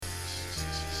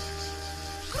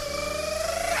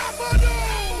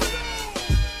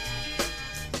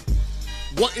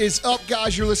What is up,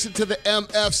 guys? You're listening to the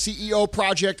MF CEO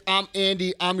Project. I'm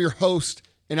Andy. I'm your host,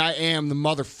 and I am the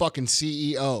motherfucking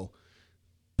CEO,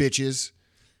 bitches.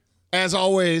 As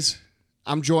always,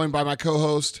 I'm joined by my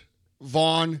co-host,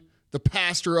 Vaughn, the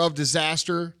pastor of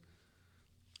disaster.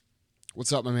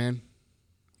 What's up, my man?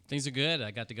 Things are good. I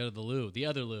got to go to the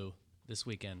other Lou, this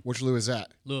weekend. Which Lou is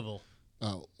that? Louisville.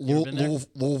 Oh, Louisville.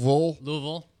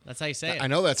 Louisville. That's how you say it. I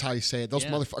know that's how you say it. Those Yeah.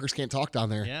 motherfuckers can't talk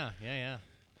down there. Yeah.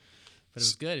 But it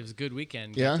was good. It was a good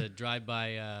weekend. Yeah? Got to drive by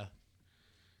a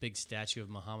big statue of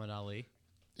Muhammad Ali.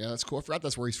 Yeah, that's cool. I forgot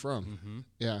that's where he's from. Mm-hmm.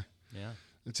 Yeah, Yeah.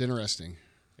 it's interesting.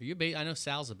 Are you I know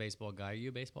Sal's a baseball guy. Are you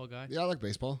a baseball guy? Yeah, I like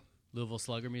baseball. Louisville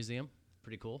Slugger Museum.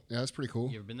 Pretty cool. Yeah, that's pretty cool.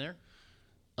 You ever been there?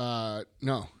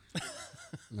 No.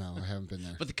 No, I haven't been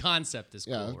there. But the concept is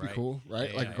cool, Yeah, that'd be right? cool, right?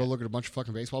 Yeah, Like yeah, go yeah. look at a bunch of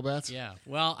fucking baseball bats. Yeah.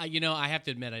 Well, I have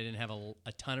to admit I didn't have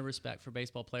a ton of respect for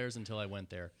baseball players until I went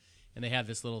there, and they have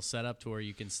this little setup to where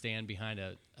you can stand behind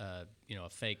a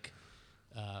fake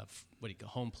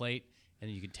home plate, and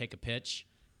then you can take a pitch,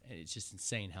 and it's just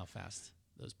insane how fast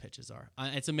those pitches are.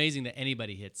 It's amazing that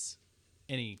anybody hits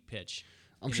any pitch.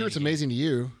 I'm in sure any it's game. amazing to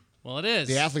you, Well, it is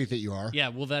the athlete that you are. Yeah.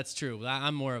 Well, that's true.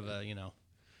 I'm more of a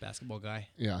basketball guy.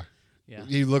 Yeah. Yeah.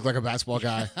 You look like a basketball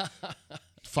guy.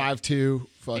 5'2",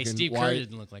 fucking Hey, Steve Kerr white.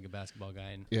 didn't look like a basketball guy,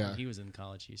 and Yeah. when he was in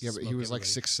college. He used to Yeah, but he smoke was like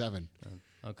everybody. 6'7".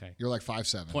 Okay. You're like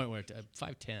 5'7". Point where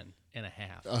 5'10" and a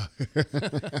half.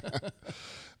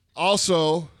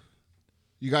 Also,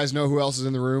 you guys know who else is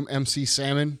in the room? MC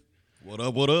Salmon. What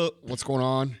up, what up? What's going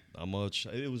on? Not much.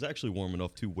 It was actually warm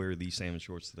enough to wear these salmon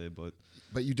shorts today, but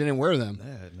But you didn't wear them.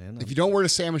 yeah, man. If you don't wear the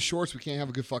salmon shorts, we can't have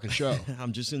a good fucking show.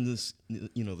 I'm just in this,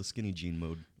 the skinny jean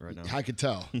mode right now. I could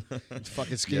tell.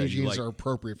 Fucking skinny you jeans like- are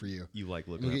appropriate for you. You like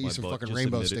looking We'll at get my you some butt, fucking just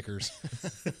rainbow admit it. stickers.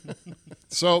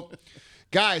 So,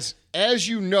 guys, as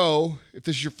you know, if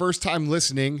this is your first time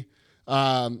listening,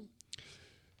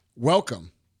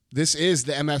 welcome. This is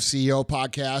the MFCEO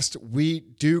podcast. We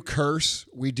do curse.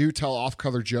 We do tell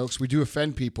off-color jokes. We do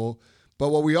offend people. But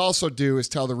what we also do is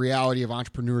tell the reality of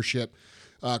entrepreneurship,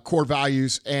 core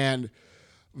values, and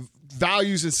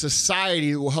values in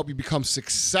society that will help you become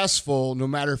successful no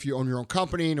matter if you own your own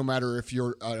company, no matter if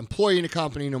you're an employee in a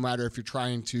company, no matter if you're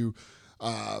trying to,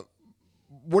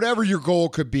 whatever your goal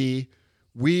could be,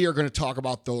 we are going to talk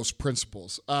about those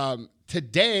principles.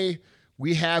 Today,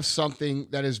 we have something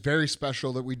that is very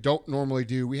special that we don't normally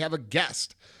do. We have a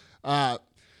guest.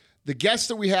 The guest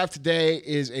that we have today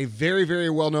is a very, very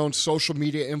well-known social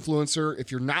media influencer. If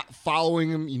you're not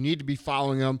following him, you need to be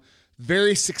following him.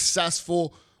 Very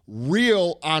successful,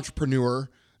 real entrepreneur,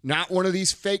 not one of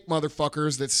these fake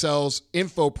motherfuckers that sells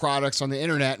info products on the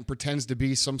internet and pretends to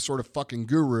be some sort of fucking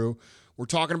guru. We're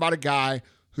talking about a guy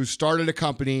who started a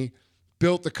company,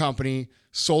 built the company,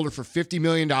 sold it for $50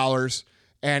 million,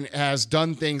 and has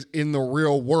done things in the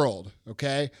real world,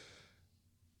 okay?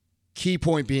 Key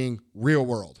point being real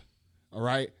world. All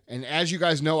right. And as you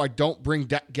guys know, I don't bring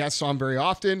guests on very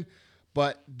often,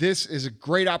 but this is a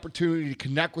great opportunity to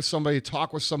connect with somebody,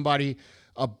 talk with somebody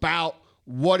about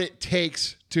what it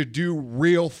takes to do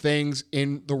real things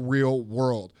in the real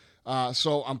world.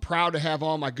 So I'm proud to have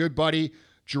on my good buddy,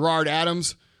 Gerard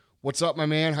Adams. What's up, my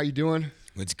man? How you doing?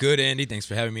 It's good, Andy. Thanks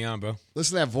for having me on, bro.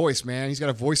 Listen to that voice, man. He's got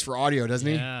a voice for audio, doesn't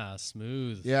he? Yeah,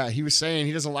 smooth. Yeah, he was saying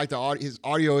he doesn't like the audio. His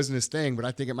audio isn't his thing, but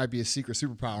I think it might be a secret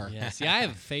superpower. Yeah. See, I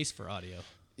have a face for audio.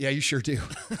 Yeah, you sure do.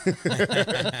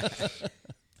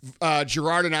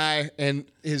 Gerard and I and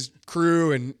his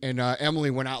crew and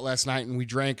Emily went out last night and we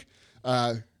drank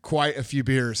quite a few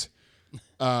beers.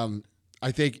 I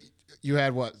think you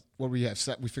had what did we have?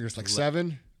 We figured it's like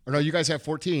 7? Or no, you guys had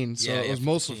 14, so Yeah, it was yeah,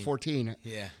 mostly 14. 14.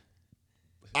 Yeah.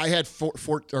 I had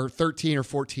 13 or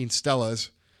 14 Stellas.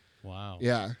 Wow.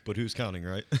 Yeah. But who's counting,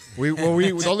 right?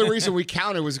 The only reason we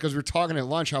counted was because we were talking at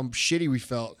lunch how shitty we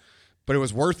felt, but it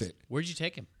was worth it. Where'd you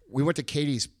take him? We went to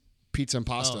Katie's Pizza and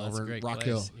Pasta Oh, that's a over in great Rock place.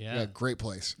 Hill. Yeah. Great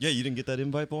place. Yeah, you didn't get that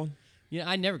invite, Vaughn? Yeah,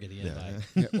 I never get the invite.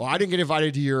 Yeah, well, I didn't get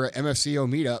invited to your MFCO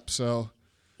meetup, so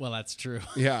Well, that's true.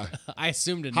 yeah. I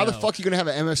assumed to know. How the fuck are you gonna have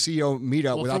an MFCO meetup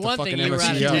Well, without for the one fucking thing, you were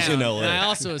out of MFCO? He was in town, LA. and I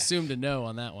also assumed to know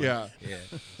on that one. Yeah. Yeah.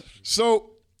 So,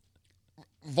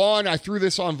 Vaughn, I threw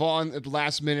this on Vaughn at the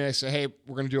last minute. I said, "Hey,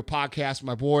 we're gonna do a podcast with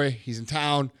my boy. He's in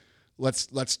town. Let's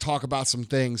talk about some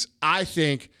things." I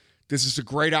think this is a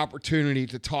great opportunity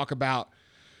to talk about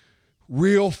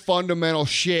real fundamental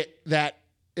shit that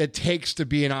it takes to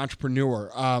be an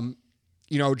entrepreneur.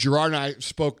 Gerard and I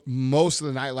spoke most of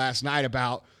the night last night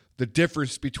about the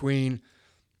difference between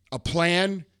a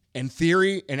plan and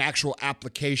theory and actual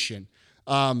application.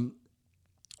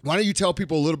 Why don't you tell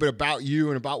people a little bit about you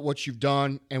and about what you've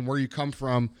done and where you come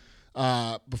from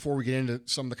before we get into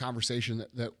some of the conversation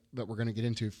that we're going to get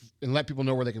into, and let people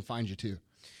know where they can find you too.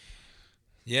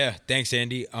 Yeah, thanks,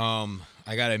 Andy.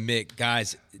 I gotta admit,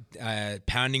 guys,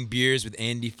 pounding beers with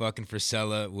Andy fucking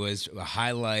Frisella was a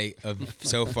highlight of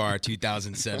so far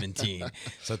 2017.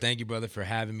 So thank you, brother, for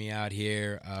having me out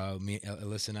here.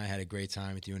 Alyssa and I had a great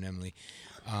time with you and Emily.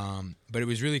 But it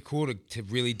was really cool to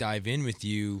really dive in with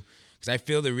you, because I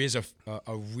feel there is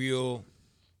a real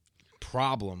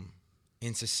problem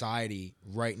in society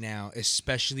right now,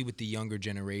 especially with the younger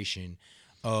generation,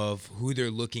 of who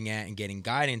they're looking at and getting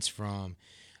guidance from,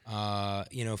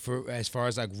 for as far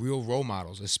as like real role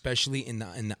models, especially in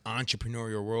the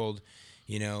entrepreneurial world,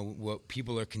 what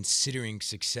people are considering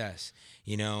success,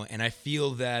 and I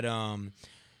feel that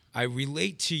I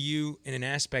relate to you in an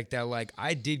aspect that, like,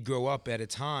 I did grow up at a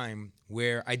time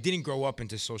where I didn't grow up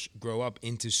into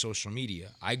social media.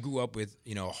 I grew up with,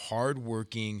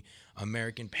 hardworking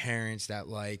American parents that,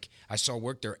 like, I saw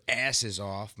work their asses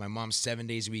off. My mom's 7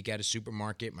 days a week at a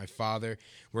supermarket. My father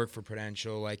worked for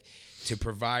Prudential, like, to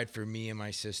provide for me and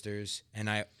my sisters. And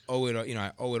I owe it,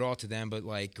 I owe it all to them. But,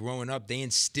 like, growing up, they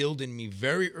instilled in me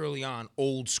very early on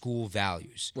old school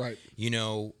values. Right.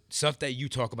 Stuff that you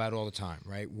talk about all the time,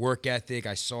 right? Work ethic.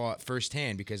 I saw it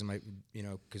firsthand because of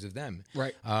because of them.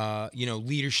 Right.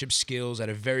 Leadership skills at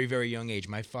a very, very young age.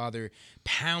 My father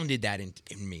pounded that in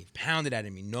me,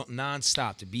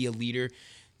 nonstop, to be a leader,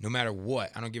 no matter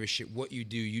what. I don't give a shit what you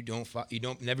do. You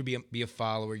don't never be a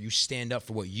follower. You stand up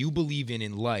for what you believe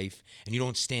in life, and you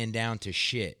don't stand down to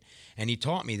shit. And he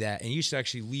taught me that, and he used to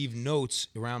actually leave notes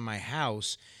around my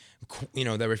house.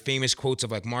 There were famous quotes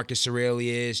of, like, Marcus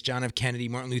Aurelius, John F. Kennedy,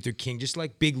 Martin Luther King, just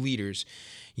like big leaders,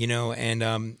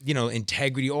 and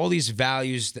integrity, all these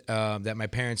values that my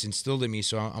parents instilled in me.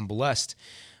 So I'm blessed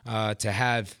to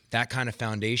have that kind of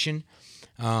foundation.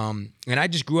 And I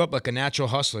just grew up like a natural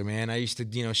hustler, man. I used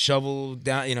to, shovel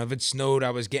down, if it snowed, I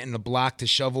was getting the block to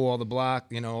shovel all the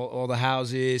block, all the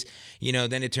houses,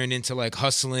 then it turned into, like,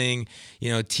 hustling,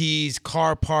 teas,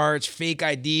 car parts, fake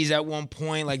IDs at one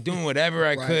point, like doing whatever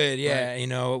I could. Yeah.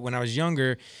 Right. When I was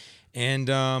younger, and,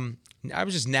 I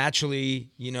was just naturally,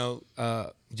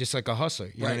 just like a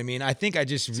hustler, you know what I mean? I think I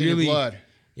just It's in your really, blood.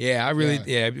 yeah,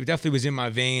 it definitely was in my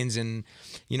veins. And,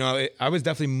 I was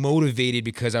definitely motivated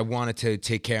because I wanted to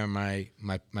take care of my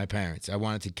parents. I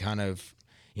wanted to kind of,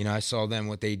 I saw them,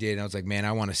 what they did, and I was like, man,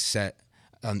 I want to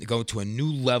go to a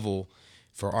new level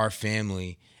for our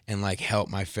family and, like, help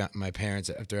my parents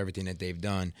after everything that they've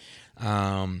done.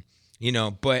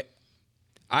 But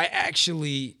I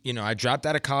actually, I dropped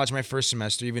out of college my first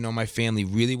semester, even though my family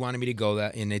really wanted me to go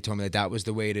that, and they told me that was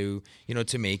the way to,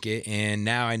 to make it. And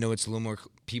now I know it's a little more,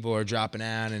 people are dropping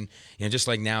out, and, just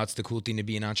like now it's the cool thing to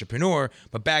be an entrepreneur.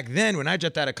 But back then, when I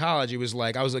dropped out of college, it was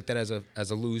like, I was looked at as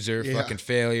a loser, fucking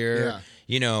failure,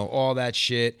 all that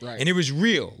shit. Right. And it was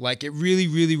real. Like, it really,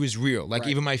 really was real. Like,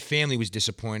 Right. even my family was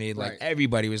disappointed. Like,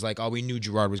 everybody was like, oh, we knew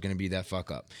Gerard was going to be that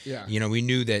fuck up. Yeah. We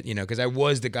knew that, because I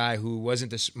was the guy who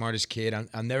wasn't the smartest kid.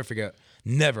 I'll never forget.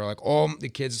 Never. Like, all the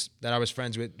kids that I was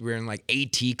friends with were in, like,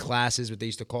 AT classes, what they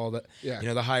used to call the,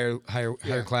 the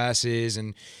higher classes.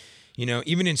 And,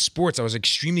 even in sports, I was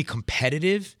extremely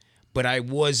competitive, but I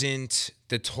wasn't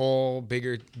the tall,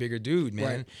 bigger dude,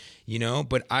 man. Right.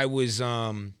 But I was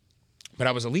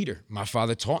a leader. My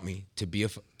father taught me to be a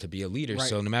leader. Right.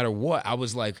 So no matter what, I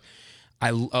was like,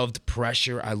 I loved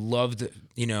pressure. I loved,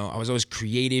 I was always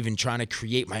creative and trying to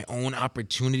create my own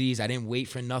opportunities. I didn't wait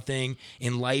for nothing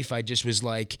in life. I just was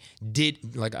like,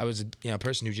 I was a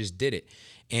person who just did it.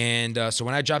 And so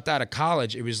when I dropped out of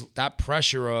college, it was that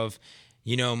pressure of,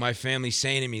 my family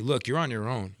saying to me, look, you're on your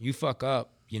own. You fuck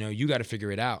up, you got to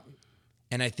figure it out.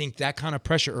 And I think that kind of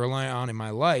pressure early on in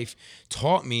my life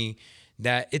taught me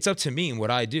that it's up to me and what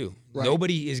I do. Right.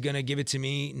 Nobody is going to give it to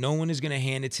me. No one is going to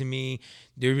hand it to me.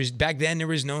 Back then there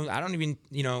was no, I don't even,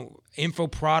 info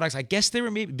products. I guess there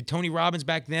were maybe Tony Robbins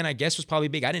back then, I guess was probably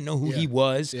big. I didn't know who he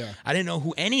was. Yeah. I didn't know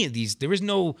who any of these, there was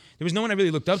no one I really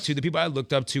looked up to. The people I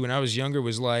looked up to when I was younger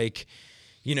was like,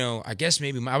 I guess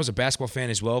maybe I was a basketball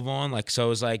fan as well, Vaughn. Like, so it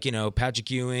was like,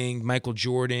 Patrick Ewing, Michael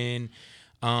Jordan,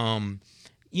 but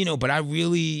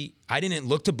I didn't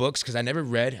look to books because I never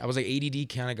read. I was like ADD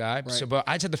kind of guy. Right. So, but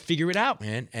I just had to figure it out,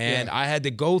 man. And I had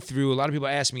to go through, a lot of people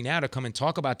ask me now to come and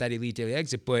talk about that Elite Daily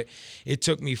Exit, but it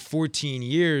took me 14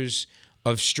 years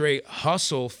of straight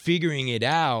hustle, figuring it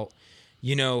out,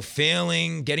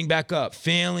 failing, getting back up,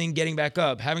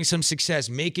 having some success,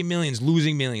 making millions,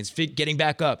 losing millions, getting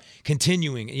back up,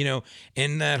 continuing,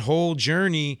 and that whole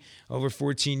journey over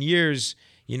 14 years,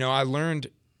 I learned,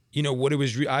 what it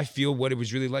was, I feel what it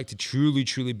was really like to truly,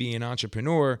 truly be an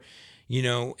entrepreneur, you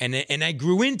know, and I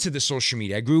grew into the social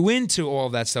media. I grew into all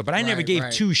that stuff, but I never gave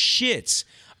two shits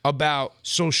about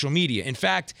social media. In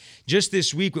fact, just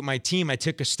this week with my team, I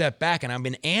took a step back and I've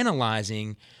been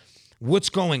analyzing what's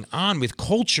going on with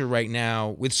culture right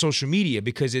now with social media,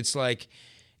 because it's like,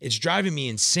 it's driving me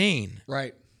insane.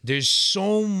 Right. There's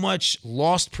so much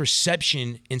lost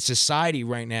perception in society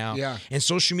right now. Yeah. And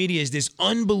social media is this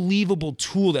unbelievable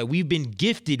tool that we've been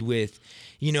gifted with,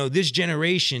 you know, this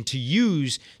generation to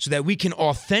use so that we can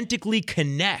authentically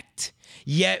connect.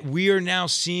 Yet we are now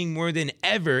seeing more than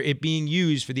ever it being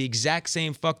used for the exact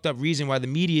same fucked up reason why the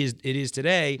media is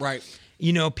today. Right.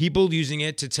 You know, people using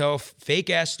it to tell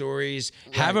fake ass stories,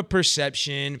 have a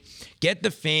perception, get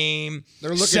the fame,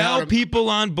 sell people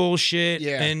on bullshit.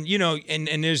 Yeah. And, you know,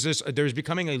 and there's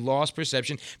becoming a lost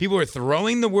perception. People are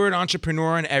throwing the word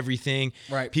entrepreneur on everything.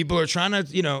 Right. People are trying to,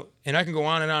 you know, and I can go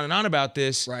on and on and on about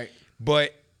this. Right.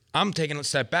 But I'm taking a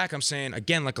step back. I'm saying,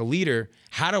 again, like a leader,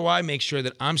 how do I make sure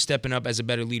that I'm stepping up as a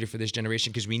better leader for this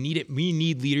generation? Because we need it. We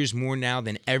need leaders more now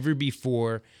than ever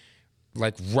before.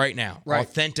 Like right now,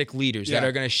 authentic leaders that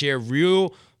are going to share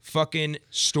real fucking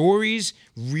stories,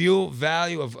 real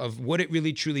value of what it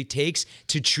really truly takes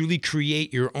to truly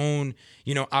create your own,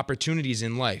 you know, opportunities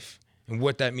in life and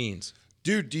what that means.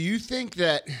 Dude, do you think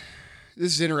that,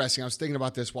 this is interesting, I was thinking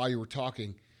about this while you were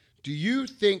talking. Do you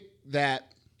think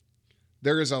that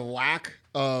there is a lack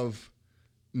of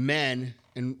men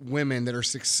and women that are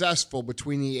successful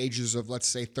between the ages of, let's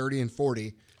say, 30 and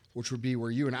 40, which would be where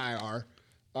you and I are,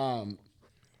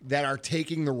 that are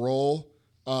taking the role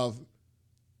of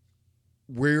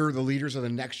we're the leaders of the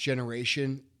next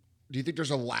generation? Do you think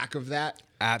there's a lack of that?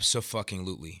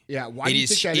 Absolutely. Yeah. Why do you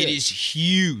think that is? It is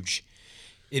huge.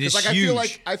 It is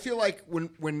huge. I feel like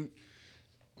when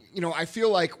you know, I feel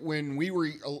like when we were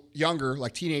younger,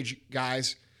 like teenage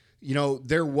guys, you know,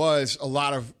 there was a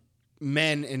lot of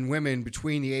men and women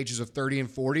between the ages of 30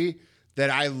 and 40 that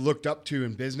I looked up to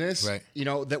in business, you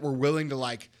know, that were willing to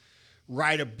like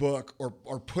write a book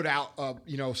or put out,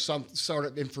 you know, some sort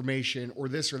of information or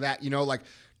this or that, you know, like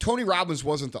Tony Robbins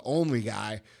wasn't the only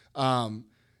guy.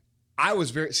 I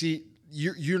was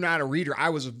you're not a reader. I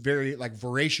was a very like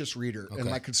voracious reader and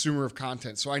like consumer of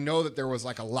content. So I know that there was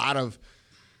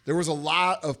a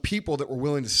lot of people that were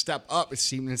willing to step up. It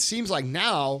seems like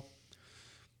now,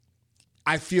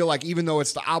 I feel like even though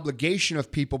it's the obligation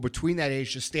of people between that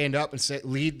age to stand up and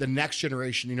lead the next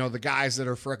generation, you know, the guys that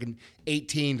are freaking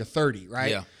 18 to 30, right?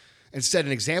 Yeah. And set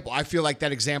an example. I feel like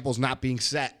that example is not being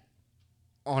set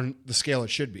on the scale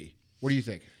it should be. What do you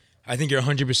think? I think you're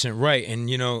 100% right. And,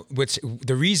 you know,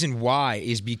 the reason why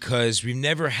is because we've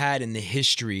never had in the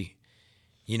history,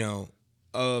 you know,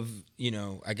 of, you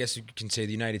know, I guess you can say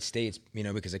the United States, you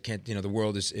know, because I can't, you know, the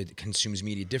world it consumes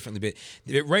media differently.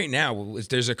 But right now,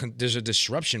 there's a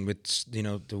disruption with, you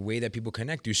know, the way that people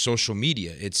connect through social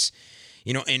media. It's,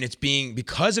 you know, and it's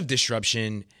because of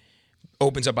disruption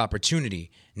opens up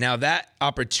opportunity. Now that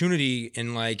opportunity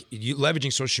and like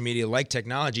leveraging social media like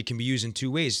technology can be used in two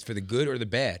ways, for the good or the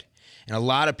bad. And a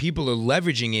lot of people are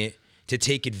leveraging it to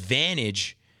take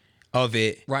advantage of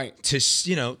it, right? To,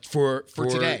 you know, for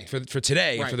today, for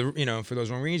today, right. For the, you know, for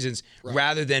those wrong reasons, right.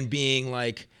 Rather than being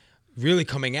like really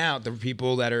coming out, the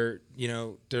people that are, you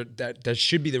know, that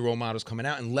should be the role models coming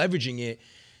out and leveraging it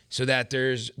so that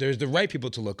there's the right people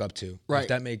to look up to. Right. If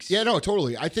that makes no,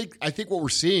 totally. I think what we're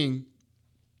seeing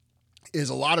is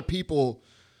a lot of people.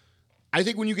 I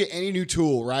think when you get any new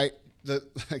tool, right?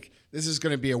 This is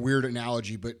going to be a weird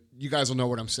analogy, but you guys will know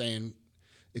what I'm saying.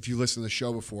 If you listen to the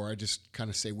show before, I just kind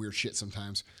of say weird shit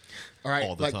sometimes. All right,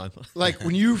 all the time. Like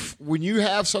when you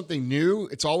have something new,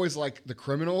 it's always like the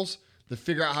criminals that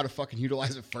figure out how to fucking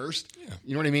utilize it first. Yeah.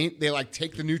 You know what I mean? They like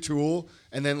take the new tool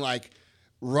and then like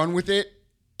run with it,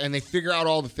 and they figure out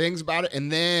all the things about it,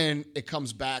 and then it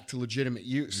comes back to legitimate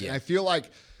use. Yeah. And I feel like,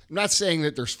 I'm not saying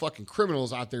that there's fucking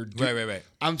criminals out there. Right.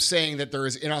 I'm saying that there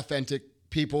is inauthentic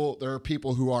people. There are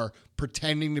people who are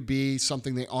pretending to be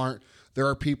something they aren't. There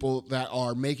are people that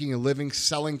are making a living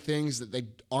selling things that they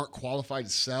aren't qualified to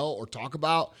sell or talk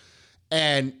about.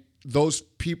 And those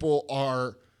people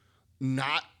are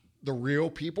not the real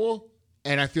people.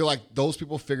 And I feel like those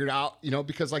people figured out, you know,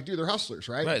 because like, dude, they're hustlers,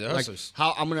 right? Right, they're hustlers.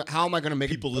 How am I gonna make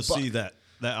people to see that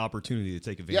opportunity to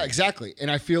take advantage? Yeah, exactly.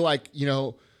 And I feel like, you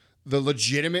know, the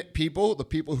legitimate people, the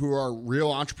people who are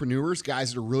real entrepreneurs,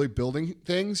 guys that are really building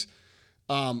things,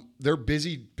 they're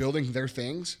busy building their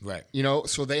things. Right. You know,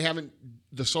 so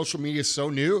the social media is so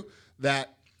new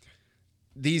that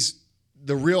the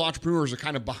real entrepreneurs are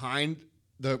kind of behind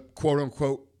the quote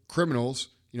unquote criminals,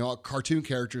 you know, cartoon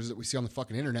characters that we see on the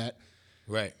fucking internet.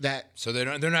 Right. That So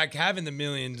they're not having the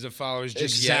millions of followers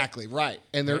just exactly right,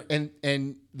 and they're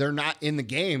and they're not in the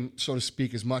game, so to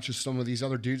speak, as much as some of these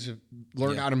other dudes have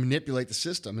learned how to manipulate the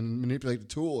system and manipulate the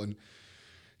tool, and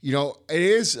it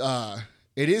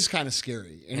is kind of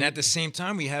scary. And at the same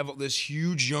time, we have this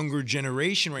huge younger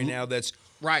generation right now that's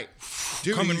right,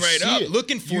 dude, coming you right see up, it.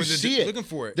 looking for You the see it. looking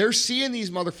for it. They're seeing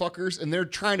these motherfuckers, and they're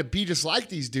trying to be just like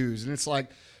these dudes, and it's like,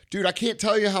 dude, I can't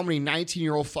tell you how many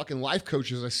 19-year-old fucking life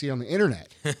coaches I see on the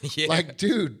internet. Yeah. Like,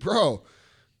 dude, bro,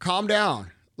 calm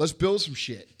down. Let's build some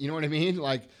shit. You know what I mean?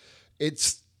 Like,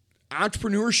 it's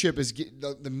entrepreneurship is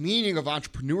the meaning of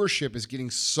entrepreneurship is getting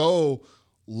so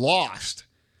lost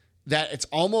that it's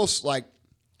almost like,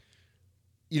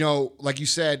 like you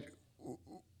said,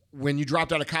 when you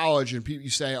dropped out of college and you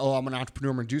say, "Oh, I'm an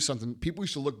entrepreneur, I'm gonna do something," people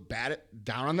used to look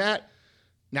down on that.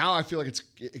 Now I feel like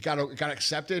it got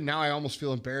accepted. Now I almost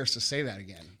feel embarrassed to say that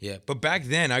again. Yeah, but back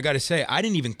then I got to say I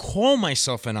didn't even call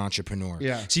myself an entrepreneur.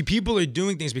 Yeah. See, people are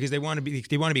doing things because they want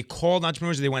to be called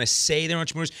entrepreneurs. Or they want to say they're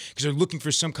entrepreneurs because they're looking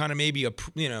for some kind of maybe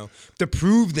to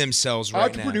prove themselves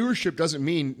right now. Entrepreneurship doesn't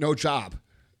mean no job.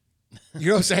 You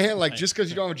know what I'm saying? Like, just because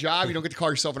you don't have a job, you don't get to call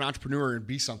yourself an entrepreneur and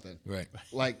be something. Right.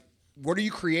 Like, what are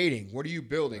you creating? What are you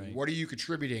building? Right. What are you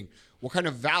contributing? What kind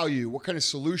of value? What kind of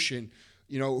solution?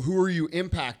 Who are you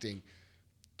impacting?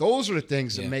 Those are the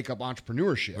things that make up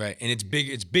entrepreneurship. Right, and it's big.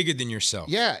 It's bigger than yourself.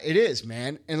 Yeah, it is,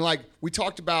 man. And like we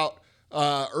talked about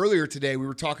earlier today, we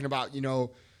were talking about,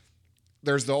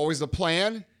 there's always the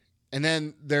plan, and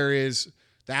then there is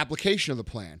the application of the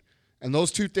plan. And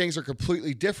those two things are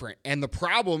completely different. And the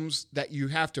problems that you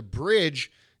have to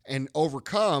bridge and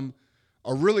overcome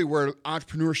are really where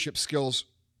entrepreneurship skills,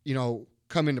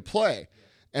 come into play.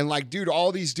 And like, dude,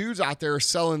 all these dudes out there are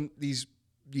selling these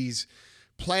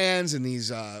plans and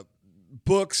these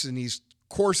books and these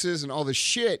courses and all this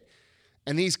shit.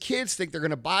 And these kids think they're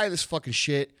going to buy this fucking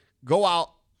shit, go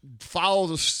out, follow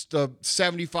the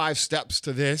 75 steps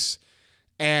to this,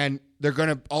 and they're going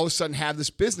to all of a sudden have this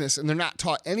business, and they're not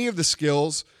taught any of the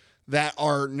skills that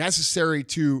are necessary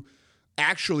to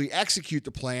actually execute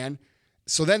the plan.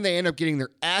 So then they end up getting their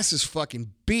asses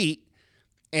fucking beat,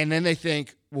 and then they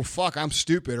think, well, fuck, I'm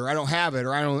stupid, or I don't have it,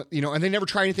 or I don't, and they never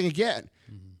try anything again.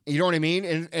 Mm-hmm. You know what I mean?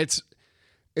 And it's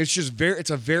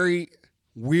a very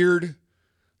weird,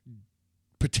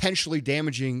 potentially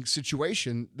damaging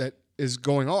situation that is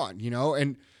going on,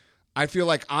 and I feel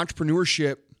like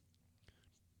entrepreneurship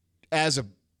as a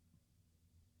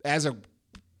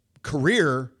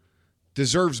career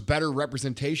deserves better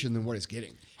representation than what it's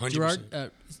getting. 100%.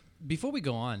 Gerard, before we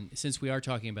go on, since we are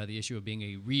talking about the issue of being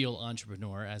a real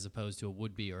entrepreneur as opposed to a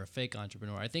would-be or a fake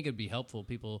entrepreneur, I think it'd be helpful if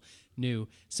people knew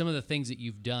some of the things that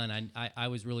you've done. I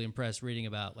was really impressed reading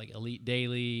about like Elite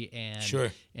Daily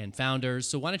and Founders.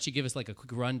 So why don't you give us like a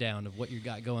quick rundown of what you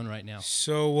got going right now?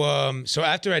 So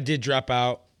after I did drop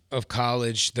out of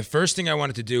college, the first thing I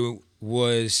wanted to do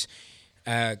was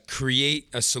create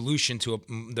a solution to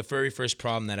the very first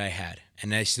problem that I had.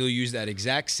 And I still use that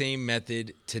exact same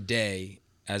method today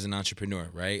as an entrepreneur,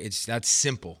 right? That's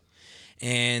simple.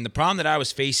 And the problem that I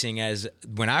was facing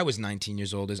when I was 19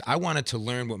 years old is I wanted to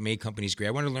learn what made companies great.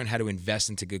 I wanted to learn how to invest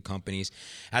into good companies.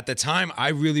 At the time, I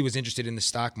really was interested in the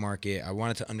stock market. I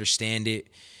wanted to understand it.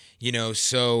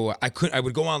 So I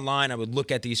would go online, I would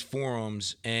look at these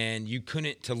forums, and you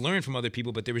couldn't to learn from other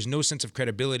people, but there was no sense of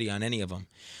credibility on any of them.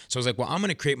 So I was like, well, I'm going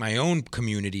to create my own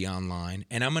community online,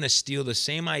 and I'm going to steal the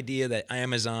same idea that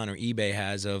Amazon or eBay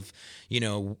has of,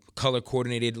 color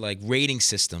coordinated like rating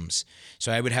systems.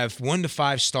 So I would have 1 to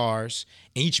 5 stars.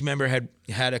 Each member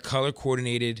had a color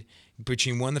coordinated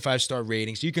between 1 to 5 star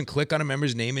rating. So you can click on a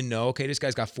member's name and know, okay, this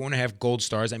guy's got 4.5 gold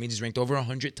stars. That means he's ranked over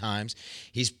 100 times.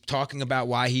 He's talking about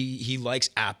why he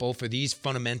likes Apple for these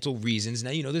fundamental reasons.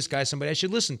 Now, this guy's somebody I should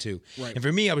listen to. Right. And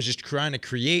for me, I was just trying to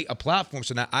create a platform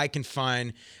so that I can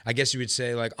find, I guess you would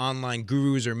say, like online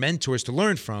gurus or mentors to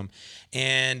learn from.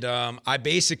 And I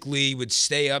basically would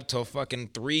stay up till fucking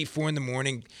 3, 4 in the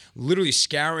morning, literally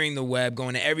scouring the web,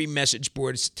 going to every message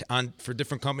board for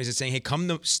different companies and saying, hey, come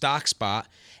to StockSpot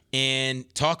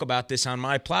and talk about this on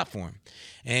my platform.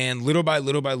 And little by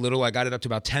little, I got it up to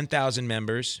about 10,000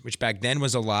 members, which back then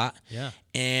was a lot. Yeah.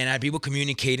 And I had people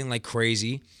communicating like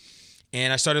crazy.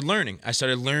 And I started learning.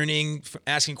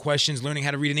 Asking questions, learning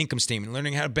how to read an income statement,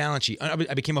 learning how to balance sheet. I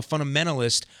became a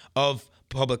fundamentalist of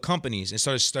public companies and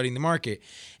started studying the market.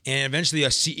 And eventually a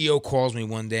CEO calls me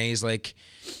one day. He's like,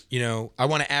 I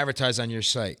want to advertise on your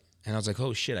site. And I was like,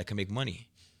 oh shit, I can make money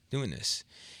doing this.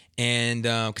 And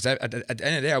because at the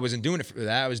end of the day, I wasn't doing it for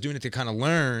that. I was doing it to kind of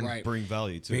learn. Right. Bring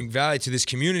value to this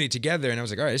community together. And I was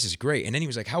like, all right, this is great. And then he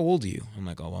was like, how old are you? I'm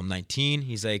like, oh, well, I'm 19.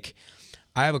 He's like,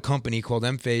 I have a company called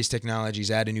M-Phase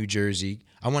Technologies out of New Jersey.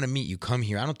 I want to meet you. Come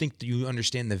here. I don't think that you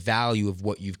understand the value of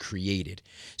what you've created.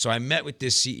 So I met with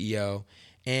this CEO,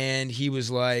 and he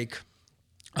was like,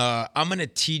 I'm going to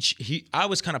teach. I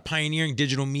was kind of pioneering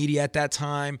digital media at that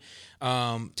time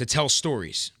to tell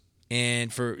stories.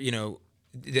 And for,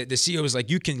 the CEO was like,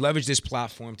 you can leverage this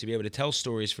platform to be able to tell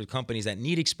stories for companies that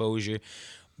need exposure.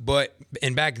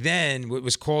 And back then, what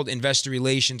was called investor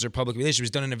relations or public relations was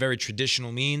done in a very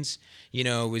traditional means.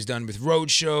 It was done with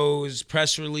road shows,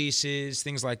 press releases,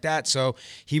 things like that. So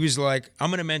he was like,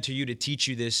 I'm going to mentor you to teach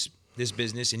you this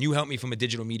business, and you help me from a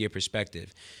digital media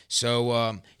perspective.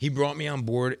 So he brought me on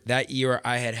board. That year,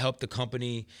 I had helped the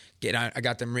company I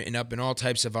got them written up in all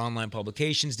types of online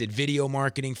publications, did video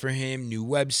marketing for him, new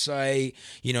website,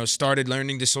 started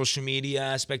learning the social media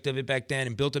aspect of it back then,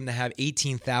 and built him to have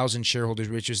 18,000 shareholders,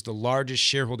 which is the largest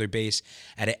shareholder base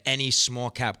at any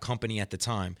small cap company at the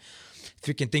time.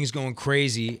 Freaking things going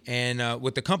crazy. And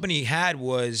what the company had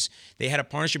was they had a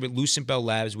partnership with Lucent Bell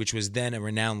Labs, which was then a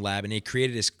renowned lab, and they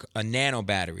created a nano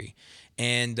battery.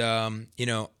 And,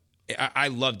 I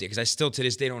loved it because I still to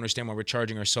this day don't understand why we're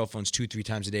charging our cell phones 2-3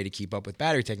 times a day to keep up with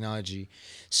battery technology.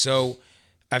 So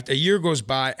after a year goes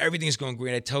by, everything's going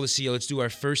great. I tell the CEO, let's do our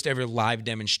first ever live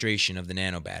demonstration of the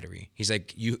nano battery. He's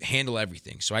like, you handle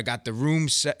everything. So I got the room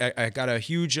set. I got a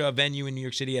huge venue in New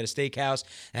York City at a steakhouse.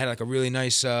 I had like a really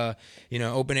nice,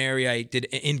 open area. I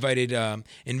invited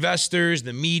investors,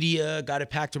 the media, got it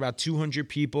packed to about 200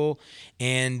 people.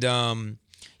 And,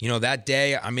 that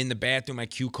day I'm in the bathroom, my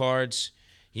cue cards,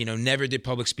 never did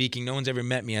public speaking. No one's ever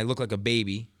met me. I look like a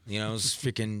baby.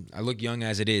 I look young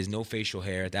as it is, no facial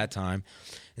hair at that time.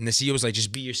 And the CEO was like,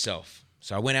 just be yourself.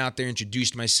 So I went out there,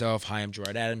 introduced myself. Hi, I'm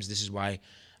Gerard Adams. This is why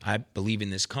I believe in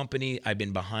this company. I've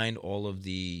been behind all of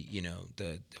the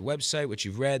website, what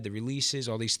you've read, the releases,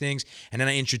 all these things. And then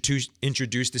I introduced the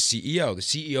CEO. The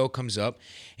CEO comes up,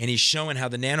 and he's showing how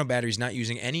the nano battery is not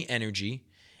using any energy.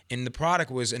 And the product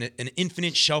was an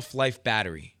infinite shelf life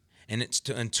battery. And it's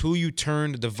until you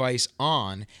turn the device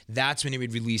on, that's when it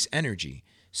would release energy.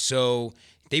 So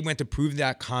they went to prove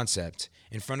that concept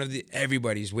in front of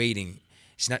everybody's waiting.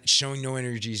 It's not showing no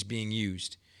energy is being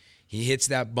used. He hits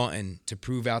that button to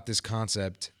prove out this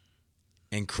concept,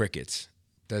 and crickets.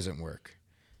 Doesn't work.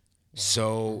 Wow.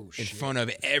 So in front of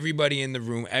everybody in the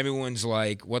room, everyone's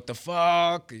like, what the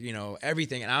fuck?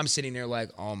 Everything. And I'm sitting there like,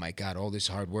 oh my God, all this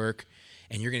hard work.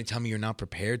 And you're going to tell me you're not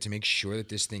prepared to make sure that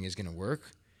this thing is going to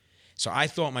work? So I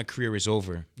thought my career was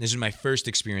over. This was my first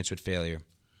experience with failure.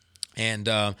 And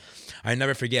I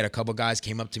never forget, a couple guys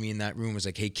came up to me in that room, was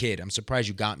like, hey kid, I'm surprised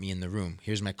you got me in the room.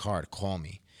 Here's my card, call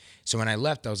me. So when I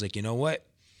left, I was like, you know what?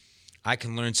 I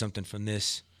can learn something from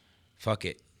this. Fuck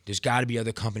it. There's got to be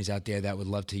other companies out there that would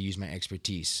love to use my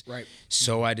expertise. Right.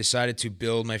 So I decided to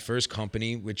build my first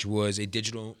company, which was a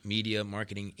digital media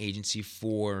marketing agency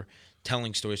for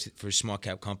telling stories for small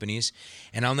cap companies.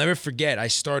 And I'll never forget, I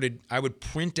would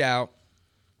print out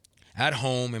at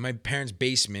home in my parents'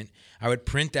 basement, I would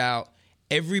print out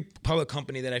every public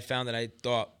company that I found that I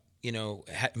thought,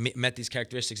 met these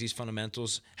characteristics, these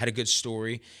fundamentals, had a good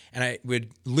story. And I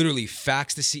would literally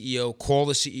fax the CEO, call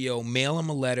the CEO, mail him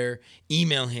a letter,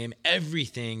 email him,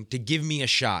 everything to give me a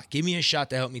shot. Give me a shot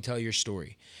to help me tell your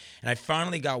story. And I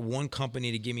finally got one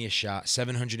company to give me a shot,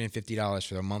 $750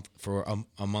 for a month for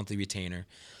a monthly retainer.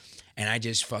 And I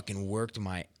just fucking worked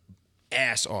my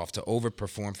ass off to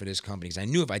overperform for this company, because I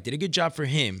knew if I did a good job for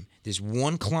him, this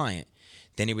one client,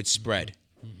 then it would spread.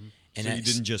 Mm-hmm. And so you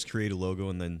didn't just create a logo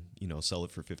and then sell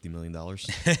it for $50 million.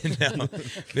 No,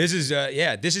 this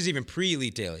is even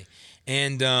pre-Elite Daily,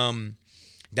 and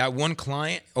that one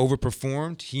client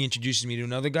overperformed. He introduces me to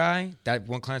another guy. That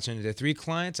one client turned into 3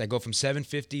 clients. I go from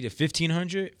 $750 to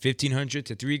 $1,500, $1,500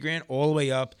 to $3,000, all the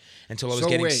way up until I was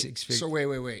getting 6 figures. So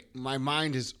wait. My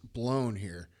mind is blown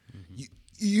here. Mm-hmm.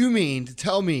 You mean to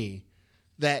tell me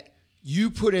that you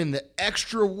put in the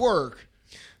extra work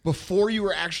before you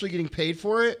were actually getting paid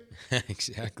for it?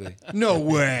 Exactly. No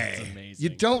way. That's amazing. You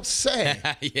don't say.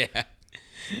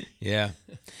 Yeah.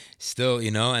 Still,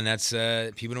 and that's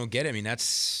people don't get it. I mean,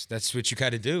 that's what you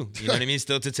got to do. You know what I mean?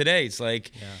 Still to today, it's like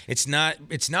it's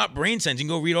not brain science. You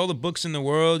can go read all the books in the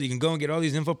world. You can go and get all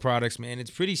these info products, man.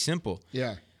 It's pretty simple.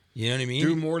 Yeah. You know what I mean?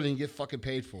 Do more than you get fucking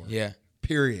paid for. Yeah.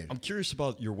 Period. I'm curious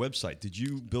about your website. Did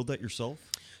you build that yourself?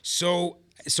 So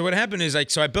what happened is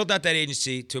I built out that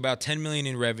agency to about $10 million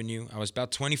in revenue. I was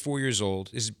about 24 years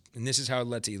old. This is how it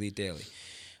led to Elite Daily.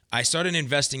 I started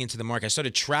investing into the market. I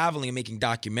started traveling and making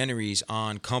documentaries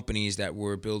on companies that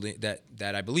were building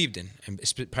that I believed in, and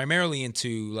primarily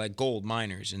into like gold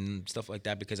miners and stuff like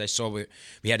that, because I saw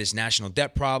we had this national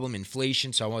debt problem,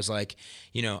 inflation. So I was like,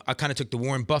 I kind of took the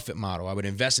Warren Buffett model. I would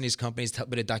invest in these companies,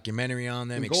 put a documentary on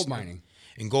them. In gold mining.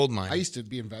 In gold mining. I used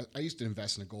to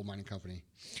invest in a gold mining company.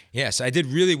 Yes, I did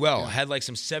really well. Yeah. I had like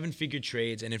some 7-figure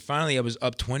trades, and then finally I was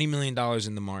up $20 million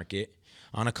in the market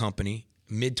on a company.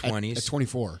 Mid-20s. At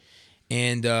 24.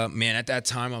 And, man, at that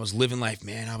time, I was living life,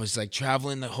 man. I was, like,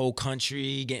 traveling the whole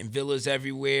country, getting villas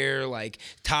everywhere, like,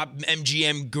 top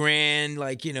MGM Grand,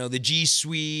 like, the G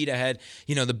Suite. I had,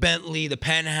 the Bentley, the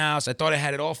penthouse. I thought I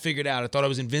had it all figured out. I thought I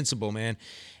was invincible, man.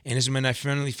 And this is when I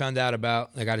finally found out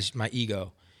about, I got my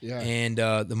ego. Yeah. And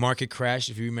the market crashed,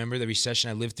 if you remember, the recession.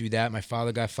 I lived through that. My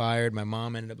father got fired. My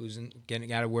mom ended up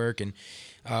getting out of work. And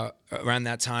around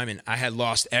that time, and I had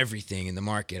lost everything in the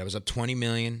market. I was up 20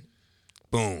 million,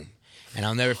 boom. And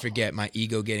I'll never forget my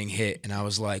ego getting hit, and I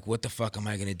was like, what the fuck am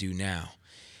I going to do now?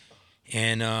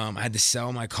 And I had to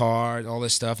sell my car, all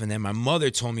this stuff. And then my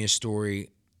mother told me a story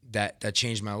that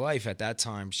changed my life at that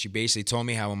time. She basically told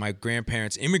me how when my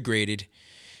grandparents immigrated,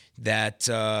 that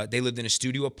they lived in a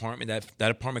studio apartment.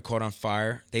 That apartment caught on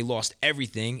fire. They lost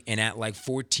everything. And at like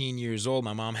 14 years old,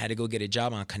 my mom had to go get a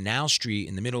job on Canal Street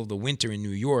in the middle of the winter in New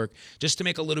York just to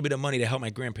make a little bit of money to help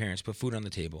my grandparents put food on the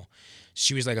table.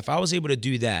 She was like, if I was able to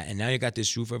do that and now you got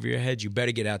this roof over your head, you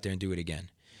better get out there and do it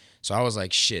again. So I was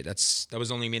like, shit, that was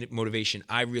the only motivation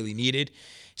I really needed.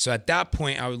 So at that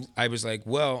point, I was like,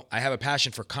 well, I have a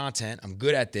passion for content. I'm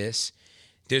good at this.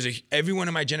 Everyone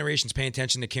in my generation is paying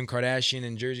attention to Kim Kardashian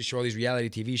and Jersey Shore, all these reality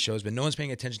TV shows, but no one's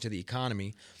paying attention to the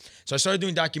economy. So I started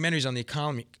doing documentaries on the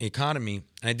economy,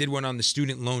 and I did one on the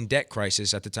student loan debt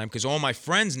crisis at the time, because all my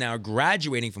friends now are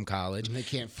graduating from college. And they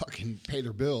can't fucking pay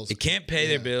their bills. They can't pay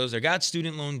their bills. They got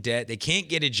student loan debt. They can't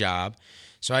get a job.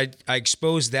 So I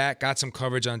exposed that, got some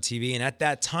coverage on TV, and at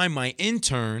that time, my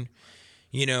intern,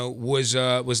 was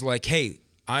like, hey,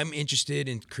 I'm interested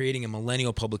in creating a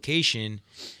millennial publication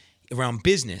around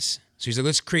business. So he's like,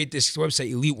 let's create this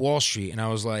website, Elite Wall Street. And I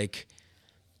was like,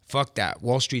 fuck that.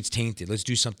 Wall Street's tainted. Let's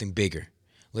do something bigger.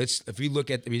 If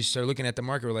we start looking at the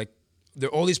market, we're like,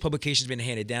 all these publications have been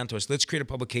handed down to us. Let's create a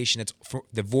publication that's for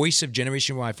the voice of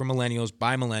Generation Y for millennials,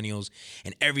 by millennials,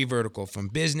 in every vertical, from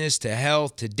business to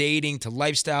health to dating to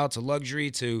lifestyle to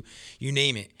luxury to you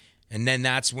name it. And then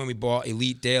that's when we bought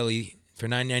Elite Daily for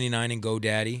 $9.99 in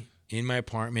GoDaddy in my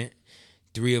apartment.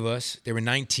 3 of us. They were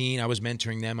 19. I was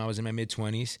mentoring them. I was in my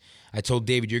mid-20s. I told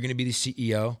David, you're going to be the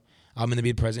CEO. I'm going to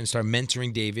be the president. Start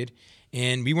mentoring David.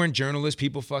 And we weren't journalists.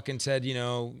 People fucking said,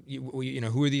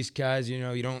 who are these guys? You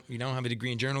don't have a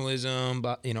degree in journalism,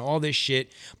 but all this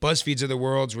shit. BuzzFeeds of the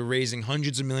world. We're raising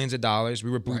hundreds of millions of dollars.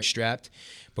 We were bootstrapped,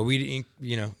 but we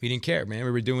didn't care, man.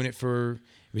 We were doing it it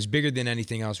was bigger than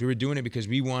anything else. We were doing it because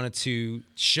we wanted to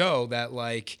show that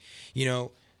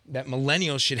that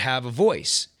millennials should have a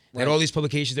voice. Right. That all these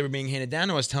publications that were being handed down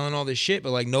to us telling all this shit,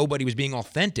 but nobody was being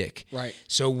authentic. Right.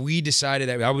 So we decided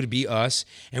that would be us,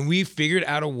 and we figured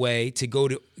out a way to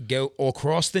go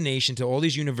across the nation to all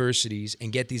these universities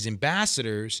and get these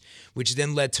ambassadors, which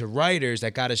then led to writers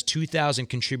that got us 2,000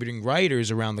 contributing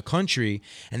writers around the country,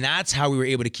 and that's how we were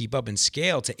able to keep up and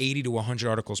scale to 80 to 100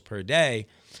 articles per day.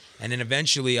 And then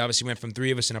eventually, obviously, went from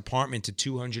 3 of us in an apartment to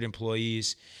 200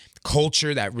 employees.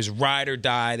 Culture that was ride or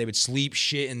die. They would sleep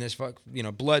shit in this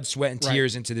blood, sweat, and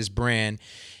tears into this brand.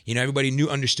 Everybody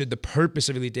understood the purpose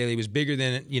of Elite Daily was bigger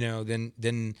than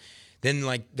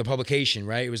like the publication,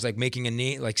 right? It was like making a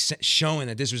name, like showing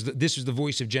that this was the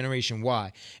voice of Generation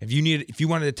Y. If you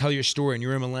wanted to tell your story and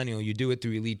you're a millennial, you do it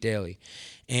through Elite Daily.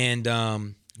 And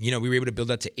we were able to build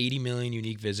that to 80 million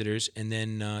unique visitors. And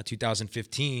then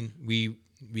 2015, we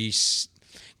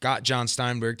got John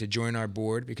Steinberg to join our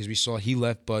board because we saw he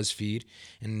left BuzzFeed,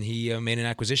 and he made an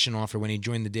acquisition offer when he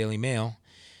joined the Daily Mail,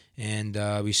 and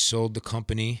we sold the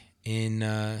company in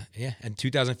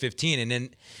 2015, and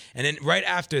then right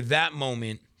after that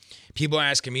moment, people are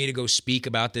asking me to go speak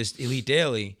about this Elite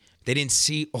Daily. They didn't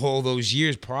see all those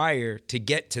years prior to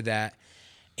get to that,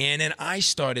 and then I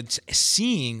started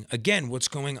seeing again what's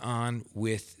going on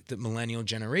with the millennial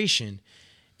generation,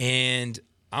 and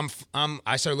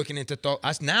I started looking into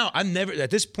thoughts. Now, I've never,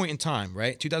 at this point in time,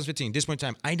 right, 2015, this point in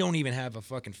time, I don't even have a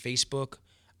fucking Facebook.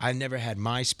 I've never had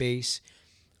MySpace.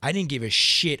 I didn't give a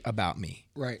shit about me.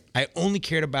 Right. I only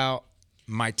cared about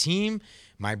my team,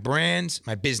 my brands,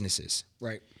 my businesses.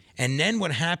 Right. And then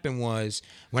what happened was,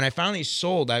 when I finally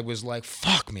sold, I was like,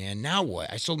 fuck, man, now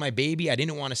what? I sold my baby. I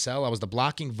didn't want to sell. I was the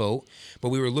blocking vote. But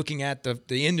we were looking at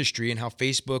the industry and how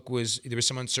Facebook there was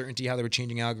some uncertainty, how they were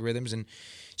changing algorithms. And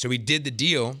so we did the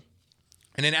deal.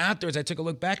 And then afterwards, I took a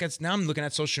look back. Now I'm looking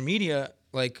at social media,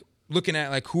 like looking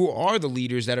at like who are the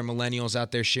leaders that are millennials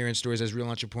out there sharing stories as real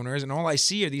entrepreneurs, and all I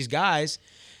see are these guys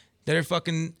that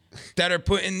are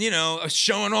putting, you know,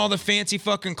 showing all the fancy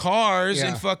fucking cars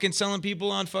and fucking selling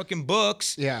people on fucking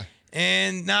books. Yeah.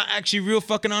 And not actually real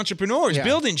fucking entrepreneurs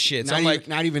building shit. So I'm like,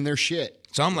 not even their shit.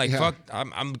 So I'm like, fuck,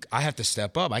 I have to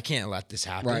step up. I can't let this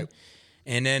happen. Right.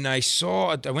 And then I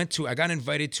got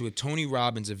invited to a Tony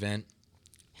Robbins event.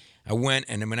 I went,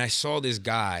 and then when I saw this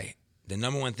guy, the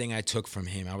number one thing I took from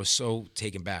him, I was so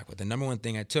taken back. But the number one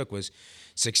thing I took was,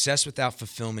 success without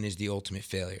fulfillment is the ultimate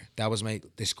failure. That was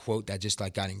this quote that just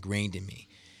like got ingrained in me.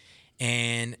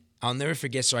 And I'll never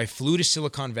forget. So I flew to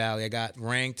Silicon Valley. I got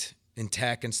ranked in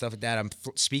tech and stuff like that. I'm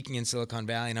speaking in Silicon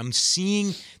Valley, and I'm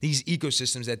seeing these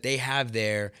ecosystems that they have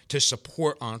there to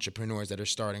support entrepreneurs that are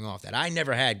starting off that I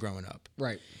never had growing up.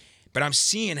 Right. But I'm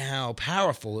seeing how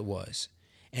powerful it was.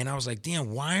 And I was like,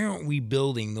 damn, why aren't we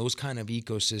building those kind of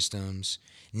ecosystems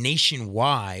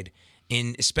nationwide,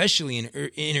 especially in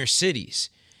inner cities?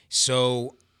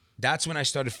 So that's when I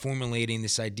started formulating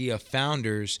this idea of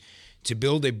Founders to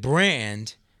build a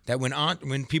brand that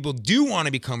when people do want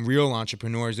to become real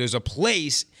entrepreneurs, there's a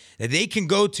place that they can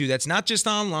go to that's not just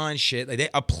online shit,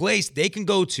 a place they can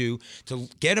go to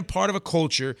get a part of a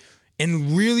culture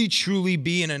and really truly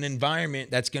be in an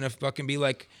environment that's gonna fucking be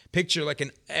like, picture like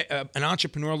an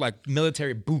entrepreneur like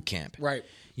military boot camp, Right?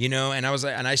 You know. And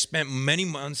I spent many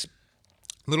months,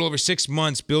 a little over 6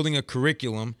 months, building a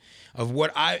curriculum of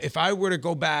if I were to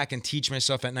go back and teach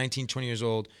myself at 19, 20 years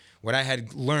old, what I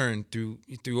had learned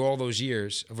through all those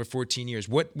years, over 14 years,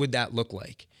 what would that look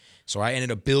like? So I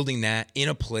ended up building that in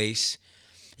a place.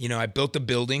 You know, I built a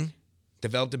building,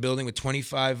 developed a building with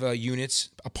 25 units,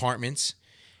 apartments,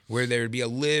 where there would be a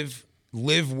live,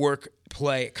 work,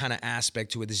 play kind of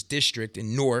aspect to it. This district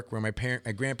in Newark, where my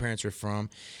grandparents were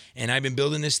from, and I've been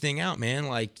building this thing out, man.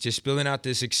 Like just building out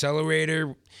this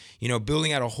accelerator, you know,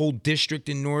 building out a whole district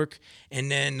in Newark,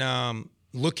 and then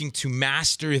looking to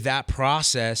master that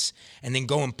process, and then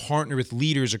go and partner with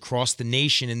leaders across the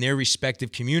nation in their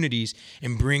respective communities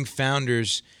and bring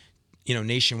founders, you know,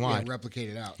 nationwide. Yeah, replicate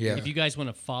it out. Yeah. If you guys want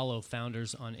to follow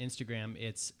Founders on Instagram,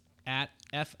 it's at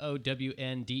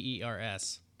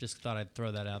FOWNDERS. Just thought I'd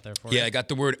throw that out there for you. Yeah, I got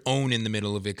the word own in the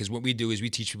middle of it, because what we do is we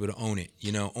teach people to own it.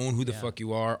 You know, own who the fuck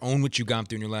you are, own what you gone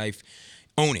through in your life,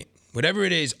 own it. Whatever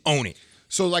it is, own it.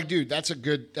 So, like, dude, that's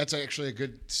actually a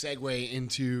good segue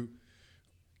into,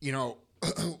 you know,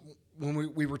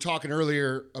 when we were talking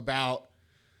earlier about,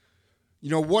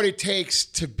 you know, what it takes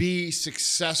to be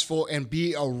successful and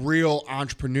be a real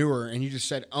entrepreneur, and you just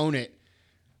said own it.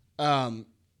 And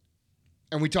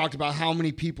we talked about how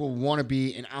many people want to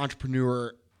be an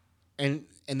entrepreneur, and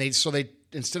they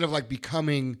instead of like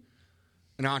becoming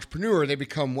an entrepreneur, they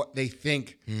become what they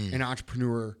think an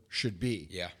entrepreneur should be.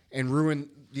 Yeah. And ruin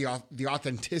the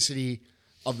authenticity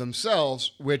of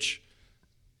themselves, which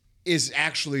is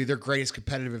actually their greatest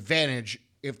competitive advantage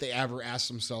if they ever ask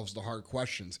themselves the hard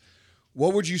questions.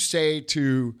 What would you say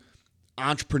to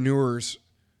entrepreneurs,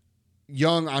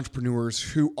 young entrepreneurs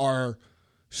who are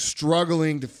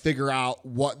struggling to figure out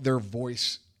what their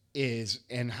voice is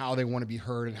and how they want to be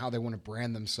heard and how they want to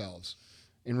brand themselves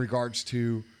in regards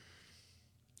to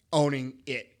owning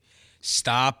it?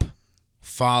 Stop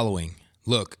following.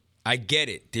 Look, I get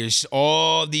it. There's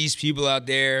all these people out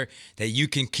there that you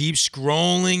can keep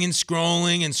scrolling and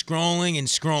scrolling and scrolling and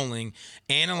scrolling,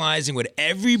 analyzing what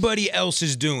everybody else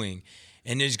is doing.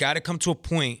 And there's got to come to a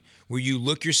point where you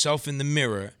look yourself in the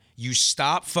mirror, you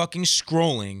stop fucking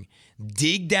scrolling,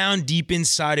 dig down deep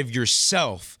inside of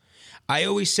yourself. I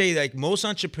always say, like, most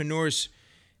entrepreneurs,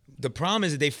 the problem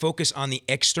is that they focus on the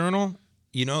external.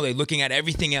 You know, they're looking at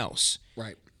everything else.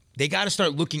 Right. They got to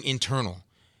start looking internal.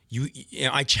 You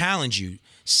know, I challenge you,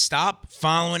 stop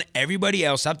following everybody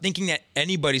else. Stop thinking that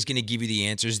anybody's going to give you the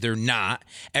answers. They're not.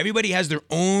 Everybody has their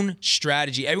own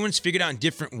strategy. Everyone's figured out in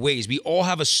different ways. We all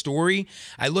have a story.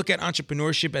 I look at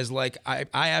entrepreneurship as like, I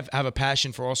have a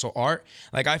passion for also art.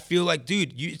 Like, I feel like,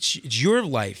 dude, it's your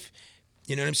life.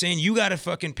 You know what I'm saying? You got to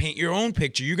fucking paint your own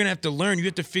picture. You're going to have to learn. You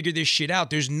have to figure this shit out.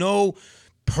 There's no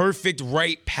perfect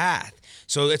right path.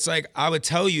 So it's like, I would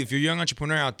tell you, if you're a young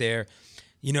entrepreneur out there,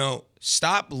 you know,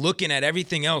 stop looking at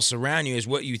everything else around you as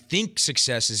what you think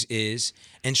success is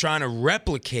and trying to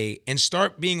replicate, and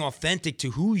start being authentic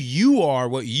to who you are,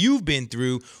 what you've been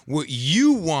through, what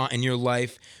you want in your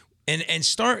life, and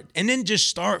then just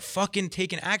start fucking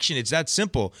taking action. It's that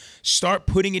simple. Start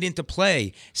putting it into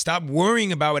play. Stop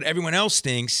worrying about what everyone else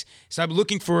thinks. Stop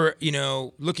looking for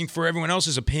everyone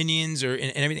else's opinions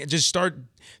and everything. Just start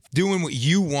doing what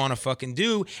you want to fucking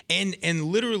do, and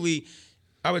literally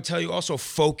I would tell you also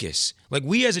focus. Like,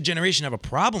 we as a generation have a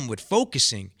problem with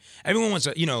focusing. Everyone wants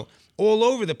to, all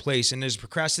over the place, and there's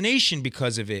procrastination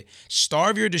because of it.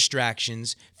 Starve your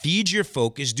distractions, feed your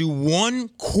focus, do one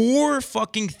core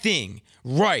fucking thing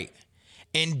right,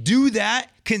 and do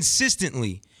that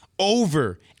consistently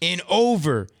over and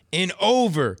over and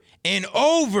over and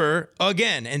over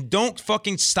again, and don't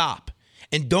fucking stop,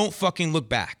 and don't fucking look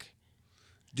back.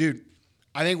 Dude,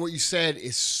 I think what you said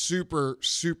is super,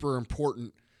 super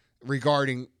important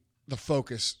regarding the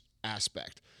focus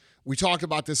aspect. We talked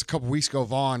about this a couple weeks ago,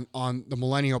 Vaughn, on the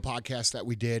Millennial podcast that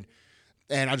we did,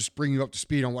 and I'll just bring you up to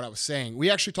speed on what I was saying. We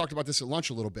actually talked about this at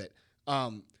lunch a little bit.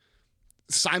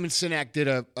 Simon Sinek did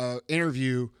a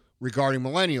interview regarding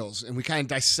millennials, and we kind of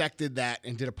dissected that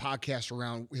and did a podcast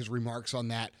around his remarks on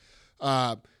that.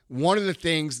 One of the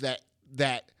things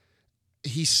that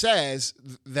he says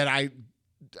that I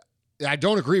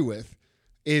don't agree with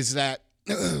is that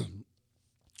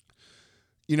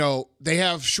they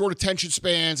have short attention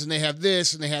spans, and they have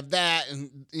this and they have that,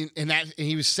 and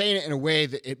he was saying it in a way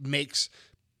that it makes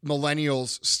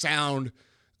millennials sound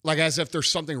like as if there's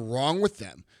something wrong with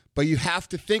them. But you have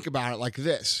to think about it like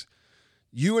this.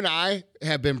 You and I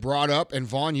have been brought up, and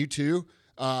Vaughn, you too,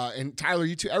 and Tyler,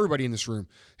 you too, everybody in this room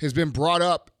has been brought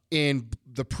up in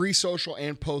the pre-social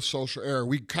and post-social era.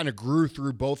 We kind of grew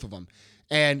through both of them.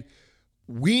 And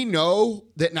we know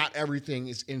that not everything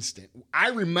is instant. I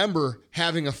remember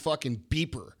having a fucking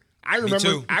beeper. I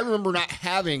remember not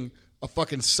having a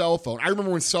fucking cell phone. I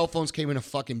remember when cell phones came in a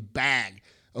fucking bag,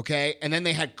 okay? And then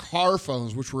they had car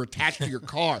phones, which were attached to your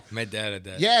car. My dad had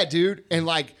that. Yeah, dude. And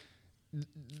like,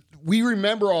 we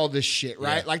remember all this shit,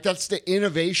 right? Yeah. Like, that's the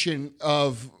innovation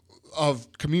of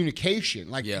communication.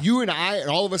 Like, you and I and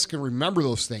all of us can remember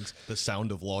those things. The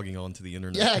sound of logging onto the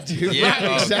internet. Yeah, dude. Yeah,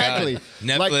 right, exactly.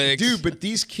 Netflix. Like, dude, but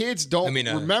these kids don't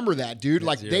remember that, dude.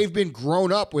 Like, they've been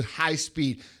grown up with high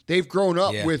speed. They've grown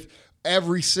up with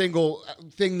every single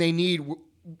thing they need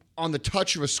on the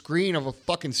touch of a screen of a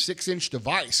fucking 6-inch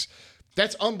device.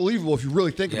 That's unbelievable if you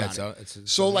really think about it.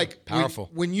 It's so, like,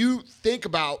 powerful. When you think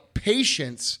about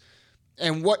patience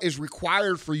and what is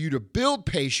required for you to build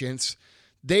patience,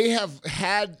 they have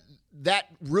had that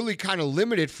really kind of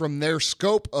limited from their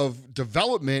scope of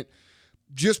development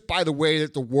just by the way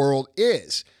that the world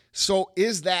is. So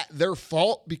is that their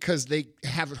fault because they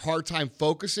have a hard time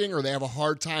focusing, or they have a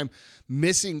hard time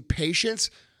missing patience?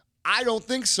 I don't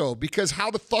think so, because how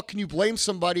the fuck can you blame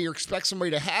somebody or expect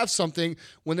somebody to have something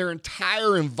when their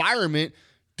entire environment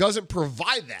doesn't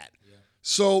provide that? Yeah.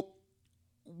 So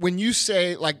when you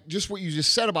say, like, just what you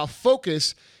just said about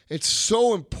focus, it's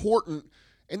so important.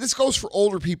 And this goes for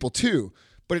older people too,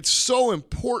 but it's so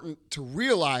important to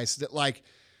realize that, like,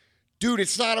 dude,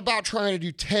 it's not about trying to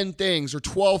do 10 things or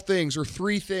 12 things or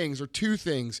 3 things or 2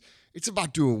 things. It's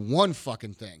about doing one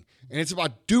fucking thing. And it's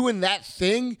about doing that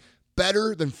thing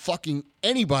better than fucking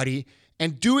anybody,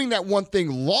 and doing that one thing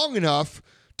long enough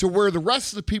to where the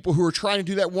rest of the people who are trying to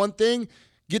do that one thing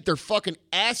get their fucking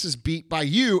asses beat by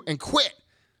you and quit.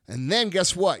 And then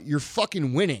guess what? You're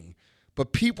fucking winning.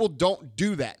 But people don't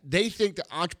do that. They think that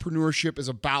entrepreneurship is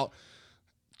about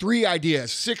 3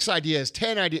 ideas, 6 ideas,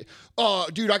 10 ideas. Oh,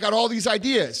 dude, I got all these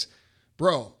ideas.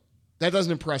 Bro, that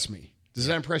doesn't impress me. Does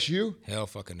that impress you? Hell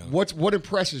fucking no. What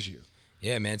impresses you?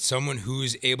 Yeah, man. Someone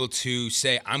who's able to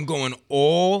say, I'm going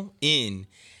all in,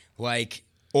 like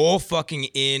all fucking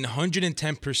in,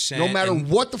 110%. No matter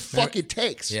what the fuck it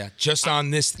takes. Yeah, just on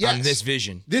this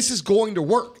vision. This is going to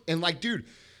work. And like, dude,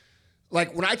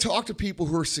 like when I talk to people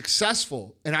who are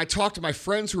successful, and I talk to my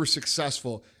friends who are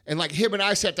successful, and like him and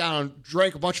I sat down and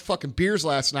drank a bunch of fucking beers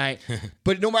last night,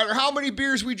 but no matter how many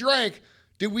beers we drank,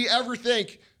 did we ever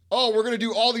think, oh, we're going to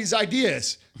do all these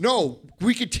ideas? No,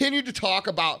 we continued to talk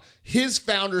about his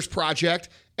founder's project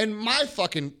and my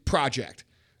fucking project,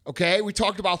 okay? We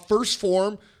talked about First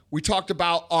Form. We talked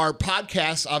about our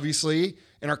podcast, obviously,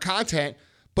 and our content,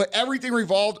 but everything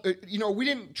revolved, we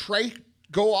didn't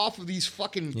go off of these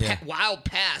fucking wild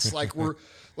paths. Like we're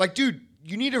like, dude,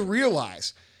 you need to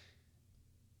realize,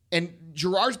 and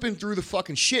Gerard's been through the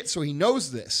fucking shit, so he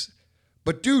knows this.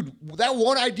 But dude, that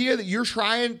one idea that you're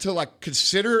trying to like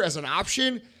consider as an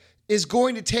option is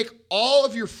going to take all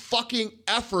of your fucking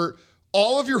effort,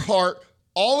 all of your heart,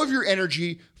 all of your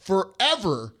energy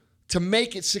forever to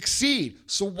make it succeed.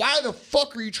 So why the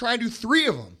fuck are you trying to do 3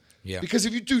 of them? Yeah. Because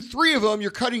if you do 3 of them,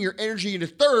 you're cutting your energy into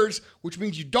thirds, which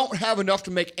means you don't have enough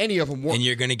to make any of them work. And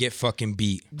you're going to get fucking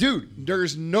beat. Dude,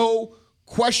 there's no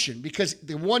question, because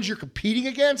the ones you're competing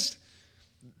against,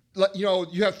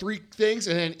 you have 3 things,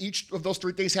 and then each of those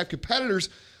 3 things have competitors.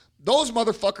 Those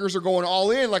motherfuckers are going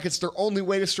all in like it's their only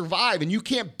way to survive. And you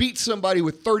can't beat somebody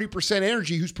with 30%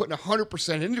 energy who's putting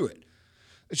 100% into it.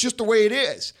 It's just the way it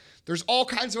is. There's all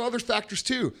kinds of other factors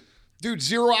too. Dude,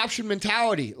 zero option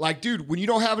mentality. Like, dude, when you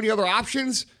don't have any other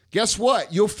options, guess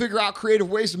what? You'll figure out creative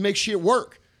ways to make shit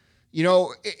work. You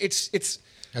know, it's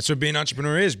That's what being an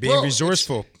entrepreneur is, being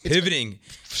resourceful, pivoting.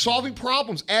 Solving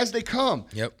problems as they come.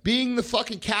 Yep. Being the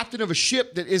fucking captain of a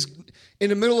ship that is in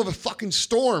the middle of a fucking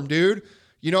storm, dude.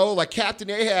 You know, like Captain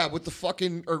Ahab with the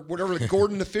fucking, or whatever, like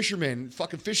Gordon the fisherman,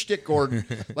 fucking fish stick Gordon.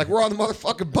 Like, we're on the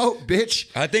motherfucking boat, bitch.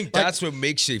 I think like, that's what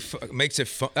makes it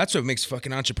fun. That's what makes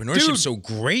fucking entrepreneurship dude, so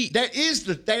great.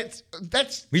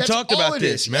 That's we talked about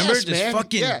this. Remember, yes, just man.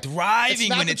 fucking thriving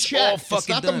when it's all fucking it's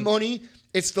not done. the money.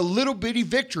 It's the little bitty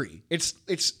victory. It's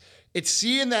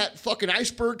seeing that fucking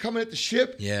iceberg coming at the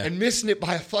ship and missing it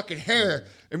by a fucking hair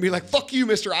and be like, fuck you,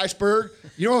 Mr. Iceberg.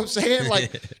 You know what I'm saying?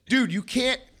 Like, dude, you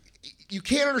can't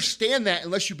understand that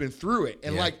unless you've been through it.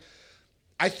 And like,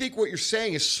 I think what you're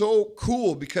saying is so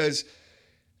cool because,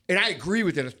 and I agree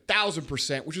with it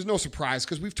 1,000%, which is no surprise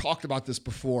because we've talked about this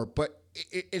before, but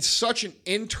it's such an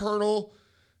internal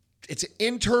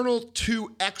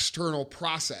to external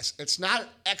process. It's not an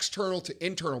external to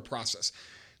internal process.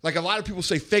 Like a lot of people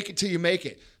say, fake it till you make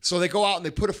it. So they go out and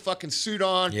they put a fucking suit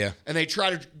on and they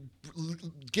try to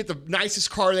get the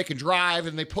nicest car they can drive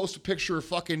and they post a picture of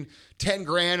fucking 10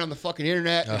 grand on the fucking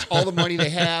internet. It's all the money they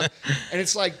have. And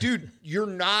it's like, dude,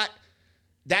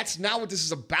 that's not what this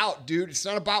is about, dude. It's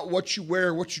not about what you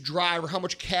wear, what you drive, or how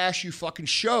much cash you fucking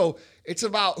show. It's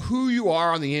about who you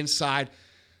are on the inside,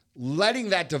 letting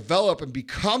that develop and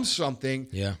become something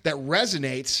that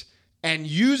resonates and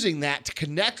using that to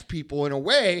connect people in a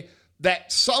way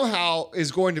that somehow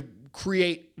is going to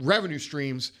create revenue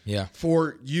streams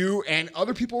for you and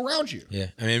other people around you. Yeah.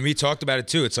 I mean, we talked about it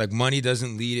too. It's like money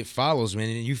doesn't lead, it follows, man.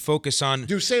 And you focus on...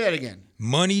 Dude, say that again.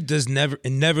 Money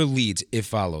never leads, it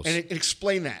follows. And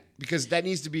explain that because that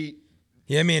needs to be...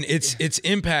 Yeah, man, it's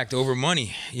impact over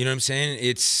money. You know what I'm saying?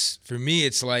 It's, for me,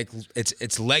 it's like,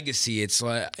 it's legacy. It's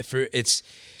like,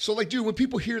 So, like, dude, when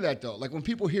people hear that, though, like when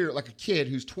people hear, like, a kid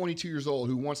who's 22 years old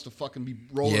who wants to fucking be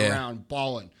rolling around,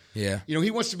 balling. Yeah. You know,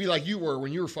 he wants to be like you were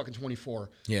when you were fucking 24.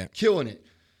 Yeah. Killing it.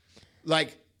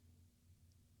 Like,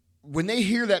 when they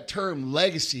hear that term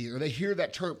legacy or they hear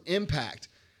that term impact,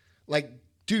 like,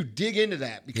 dude, dig into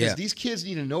that because these kids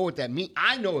need to know what that means.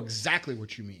 I know exactly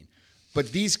what you mean.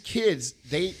 But these kids,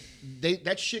 they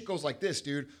that shit goes like this,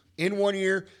 dude. In one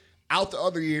ear, out the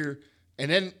other ear, and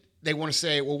then they want to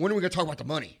say, well, when are we going to talk about the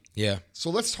money? Yeah. So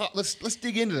let's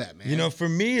dig into that, man. You know, for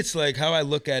me, it's like how I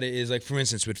look at it is like, for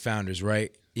instance, with Founders,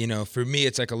 right? You know, for me,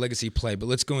 it's like a legacy play, but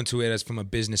let's go into it as from a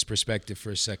business perspective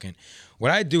for a second.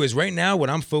 What I do is right now, what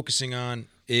I'm focusing on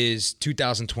is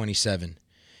 2027.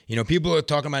 You know, people are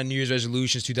talking about New Year's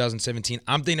resolutions, 2017.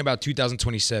 I'm thinking about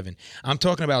 2027. I'm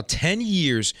talking about 10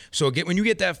 years. So when you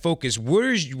get that focus,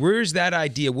 where's that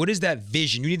idea? What is that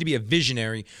vision? You need to be a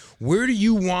visionary. Where do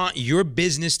you want your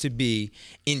business to be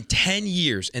in 10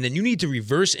 years? And then you need to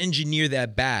reverse engineer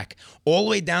that back all the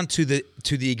way down to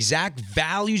the exact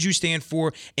values you stand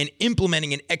for and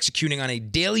implementing and executing on a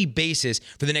daily basis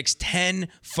for the next 10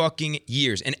 fucking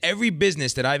years. And every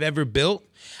business that I've ever built,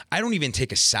 I don't even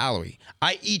take a salary.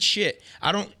 I eat shit.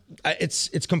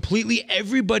 It's completely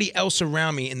everybody else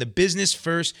around me in the business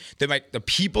first. The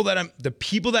people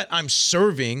that I'm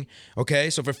serving. Okay,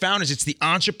 so for Founders, it's the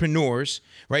entrepreneurs,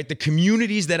 right? The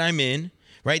communities that I'm in,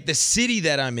 right? The city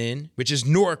that I'm in, which is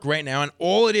Newark right now, and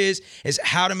all it is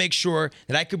how to make sure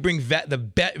that I could bring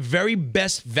very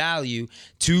best value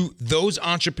to those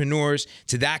entrepreneurs,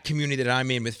 to that community that I'm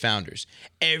in with Founders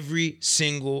every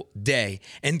single day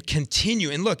and continue.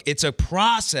 And look, it's a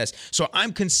process. So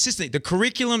I'm consistent. The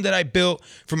curriculum that I built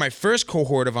for my first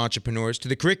cohort of entrepreneurs to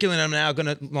the curriculum I'm now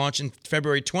going to launch in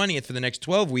February 20th for the next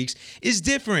 12 weeks is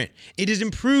different. It is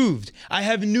improved. I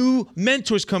have new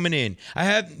mentors coming in.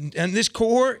 And this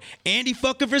cohort, Andy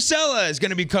fucking Frisella is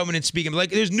going to be coming and speaking. Like,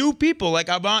 there's new people like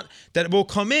Avant that will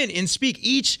come in and speak.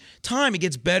 Each time it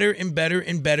gets better and better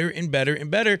and better and better and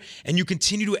better. And you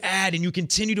continue to add and you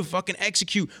continue to fucking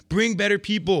execute. Bring better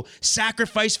people.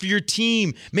 Sacrifice for your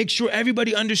team. Make sure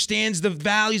everybody understands the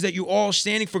values that you all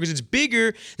standing for because it's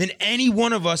bigger than any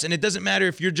one of us. And it doesn't matter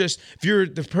if you're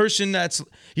the person that's,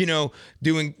 you know,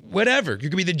 doing whatever. You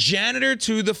could be the janitor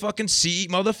to the fucking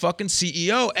motherfucking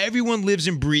CEO. Everyone lives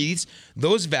and breathes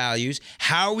those values.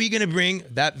 How are we going to bring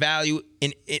that value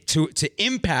to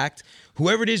impact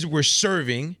whoever it is we're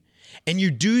serving? And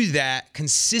you do that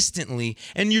consistently,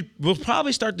 and you will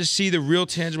probably start to see the real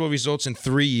tangible results in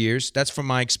 3 years. That's from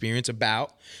my experience.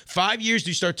 About 5 years,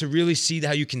 you start to really see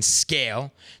how you can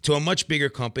scale to a much bigger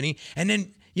company. And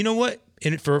then you know what?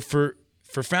 And for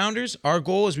founders, our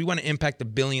goal is we want to impact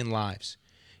 1 billion lives.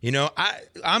 You know,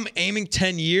 I'm aiming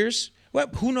 10 years. Well,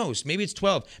 who knows? Maybe it's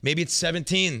 12. Maybe it's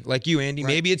 17, like you, Andy. Right.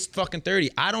 Maybe it's fucking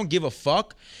 30. I don't give a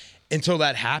fuck until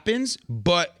that happens.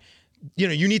 But, you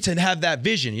know, you need to have that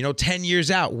vision, you know, 10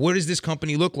 years out. What does this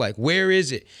company look like? Where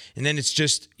is it? And then it's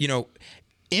just, you know,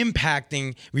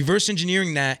 impacting, reverse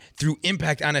engineering that through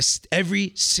impact on us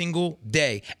every single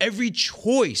day. Every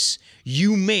choice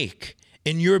you make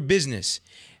in your business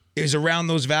is around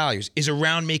those values, is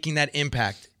around making that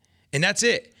impact. And that's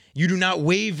it. You do not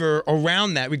waver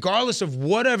around that, regardless of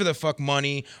whatever the fuck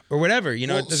money or whatever. You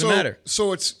know, it doesn't matter.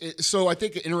 So I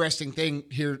think an interesting thing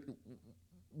here,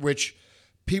 which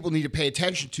people need to pay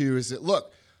attention to, is that,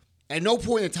 look, at no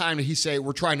point in time did he say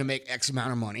we're trying to make X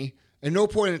amount of money. At no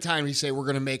point in time did he say we're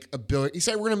going to make 1 billion. He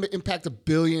said we're going to impact 1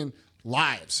 billion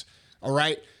lives. All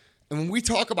right. And when we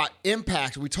talk about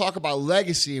impact, we talk about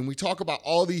legacy, and we talk about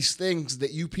all these things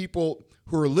that you people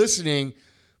who are listening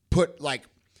put like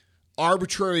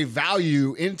arbitrary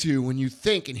value into when you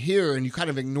think and hear, and you kind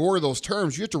of ignore those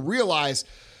terms. You have to realize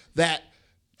that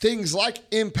things like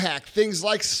impact, things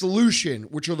like solution,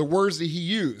 which are the words that he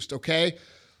used, okay?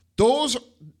 Those,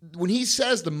 when he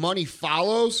says the money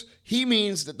follows, he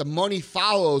means that the money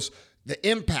follows the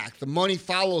impact, the money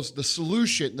follows the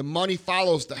solution, the money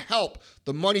follows the help,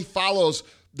 the money follows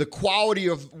the quality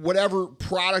of whatever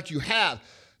product you have.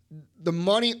 The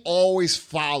money always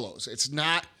follows. It's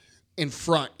not in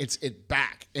front, it's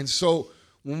back. And so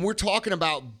when we're talking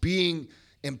about being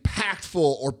impactful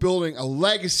or building a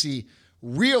legacy,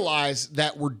 realize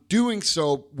that we're doing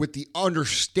so with the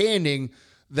understanding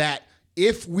that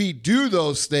if we do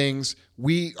those things,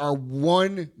 we are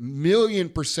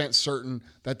 1,000,000% certain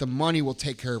that the money will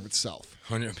take care of itself.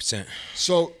 100%.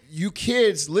 So you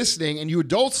kids listening and you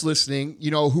adults listening, you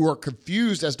know, who are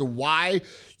confused as to why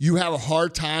you have a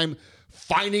hard time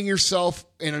finding yourself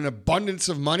in an abundance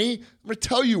of money, I'm going to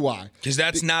tell you why. Because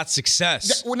that's not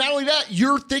success. Well, not only that,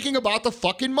 you're thinking about the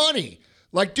fucking money.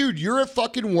 Like, dude, you're at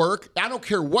fucking work. I don't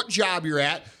care what job you're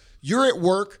at. You're at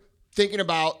work thinking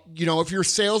about, you know, if you're a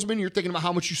salesman, you're thinking about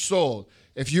how much you sold.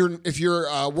 If you're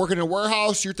working in a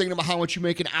warehouse, you're thinking about how much you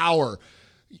make an hour.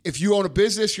 If you own a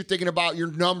business, you're thinking about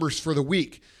your numbers for the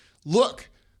week. Look,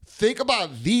 think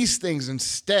about these things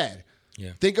instead.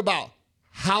 Yeah. Think about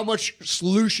how much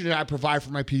solution did I provide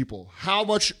for my people? How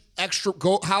much extra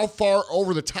how far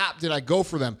over the top did I go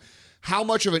for them? How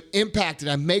much of an impact did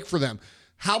I make for them?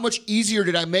 How much easier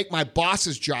did I make my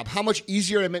boss's job? How much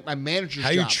easier did I make my manager's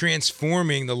job? How are you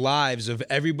transforming the lives of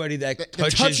everybody that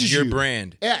touches your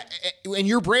brand? Yeah, and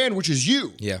your brand, which is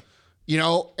you. Yeah. You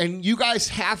know, and you guys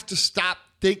have to stop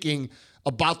thinking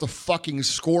about the fucking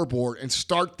scoreboard and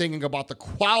start thinking about the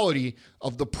quality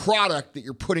of the product that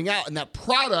you're putting out. And that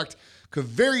product could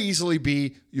very easily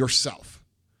be yourself.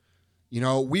 You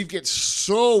know, we get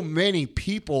so many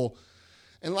people,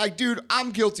 and like, dude, I'm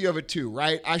guilty of it too,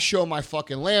 right? I show my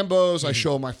fucking Lambos, I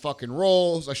show my fucking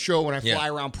Rolls, I show when I fly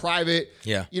around private.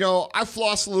 Yeah. You know, I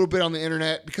floss a little bit on the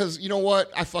internet because, you know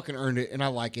what? I fucking earned it and I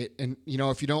like it. And, you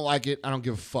know, if you don't like it, I don't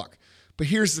give a fuck. But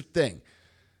here's the thing.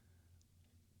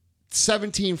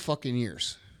 17 fucking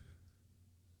years.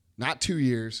 Not 2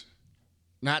 years.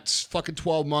 Not fucking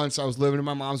 12 months. I was living in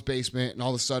my mom's basement and all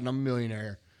of a sudden I'm a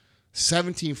millionaire.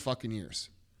 17 fucking years.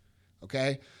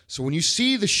 Okay? So when you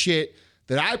see the shit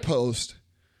that I post,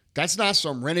 that's not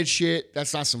some rented shit.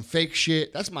 That's not some fake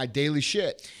shit. That's my daily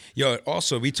shit. Yo,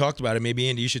 also, we talked about it. Maybe,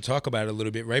 Andy, you should talk about it a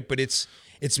little bit, right? But it's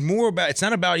more about, it's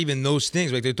not about even those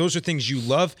things. Like, those are things you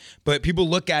love, but people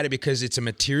look at it because it's a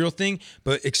material thing.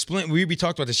 But we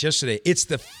talked about this yesterday. It's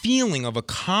the feeling of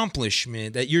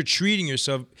accomplishment that you're treating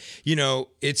yourself, you know,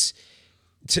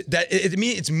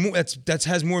 that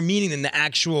has more meaning than the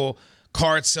actual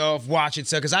car itself, watch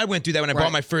itself. Because I went through that when I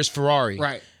bought my first Ferrari.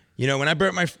 Right. You know, when I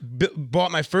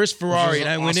bought my first Ferrari and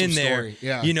I went in there,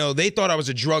 yeah. You know, they thought I was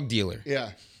a drug dealer.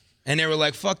 Yeah. And they were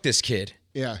like, fuck this kid.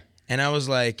 Yeah. And I was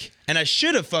like, and I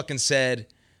should have fucking said,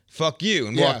 fuck you,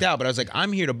 and walked out. But I was like,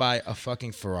 I'm here to buy a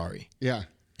fucking Ferrari. Yeah.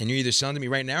 And you're either selling to me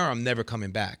right now or I'm never coming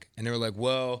back. And they were like,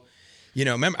 well, you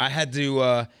know, remember, I had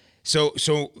to,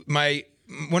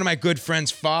 one of my good friend's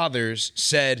fathers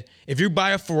said, if you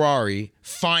buy a Ferrari,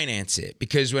 finance it.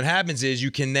 Because what happens is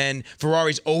you can then,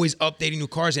 Ferrari's always updating new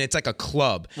cars and it's like a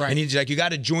club. Right. And he's like, you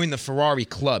got to join the Ferrari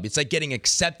club. It's like getting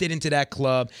accepted into that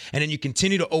club. And then you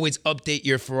continue to always update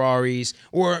your Ferraris.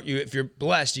 Or if you're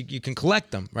blessed, you can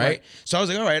collect them, right? So I was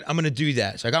like, all right, I'm going to do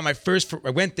that. So I got my first, I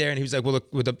went there and he was like, well,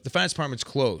 the finance department's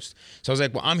closed. So I was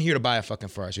like, well, I'm here to buy a fucking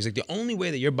Ferrari. So he's like, the only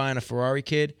way that you're buying a Ferrari,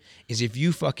 kid, is if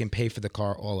you fucking pay for the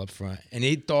car all up front. And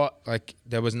he thought like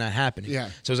that was not happening. Yeah.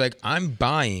 So I was like, I'm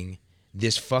buying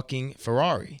this fucking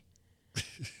Ferrari.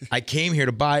 I came here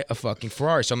to buy a fucking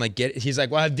Ferrari. So I'm like, he's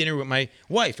like, well, I have dinner with my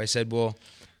wife. I said, well,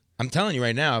 I'm telling you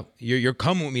right now, you're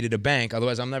coming with me to the bank.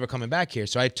 Otherwise, I'm never coming back here.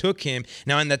 So I took him.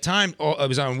 Now, in that time, it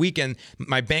was on a weekend.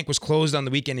 My bank was closed on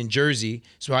the weekend in Jersey.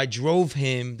 So I drove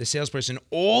him, the salesperson,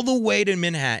 all the way to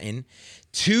Manhattan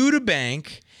to the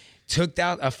bank, took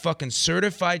out a fucking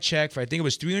certified check for, I think it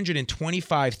was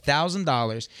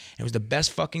 $325,000. And it was the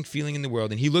best fucking feeling in the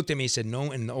world. And he looked at me and said,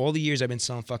 no, in all the years I've been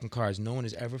selling fucking cars, no one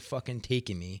has ever fucking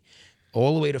taken me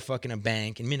all the way to fucking a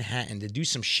bank in Manhattan to do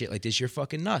some shit like this. You're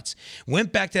fucking nuts.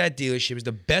 Went back to that dealership. It was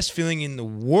the best feeling in the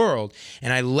world.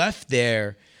 And I left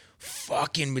there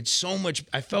fucking with so much,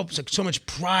 I felt like so much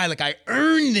pride. Like I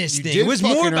earned this thing. It was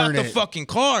more about the fucking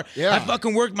car. Yeah. I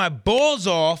fucking worked my balls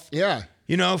off. Yeah.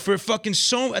 You know, for fucking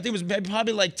I think it was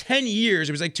probably like 10 years.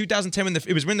 It was like 2010 when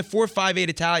it was when the 458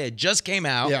 Italia just came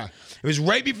out. Yeah. It was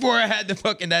right before I had the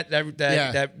fucking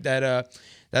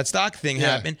that stock thing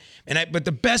happened. But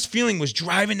the best feeling was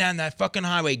driving down that fucking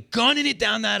highway, gunning it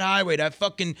down that highway, that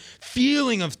fucking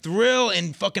feeling of thrill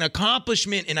and fucking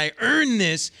accomplishment. And I earned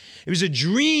this. It was a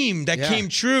dream that came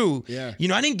true. Yeah. You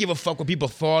know, I didn't give a fuck what people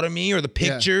thought of me or the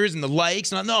pictures and the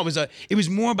likes. No, it was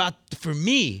more about for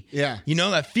me. Yeah. You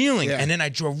know, that feeling. Yeah. And then I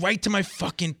drove right to my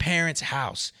fucking parents'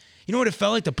 house. You know what it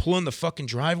felt like to pull in the fucking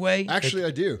driveway? Actually,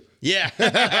 I do. Yeah.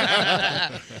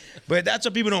 But that's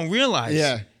what people don't realize.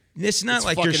 Yeah. It's not It's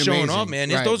like you're fucking showing amazing. off, man.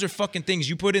 Right. Those are fucking things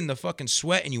you put in the fucking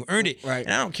sweat and you earned it. Right.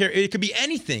 And I don't care. It could be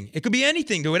anything. It could be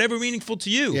anything. To whatever meaningful to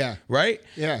you. Yeah. Right?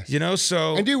 Yeah. You know,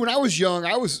 so. And dude, when I was young,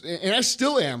 and I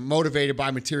still am motivated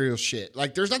by material shit.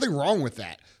 Like, there's nothing wrong with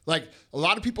that. Like, a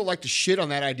lot of people like to shit on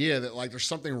that idea that like there's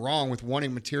something wrong with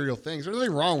wanting material things. There's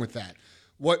nothing wrong with that.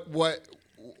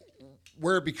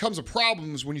 Where it becomes a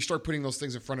problem is when you start putting those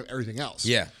things in front of everything else.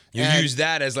 Yeah. You use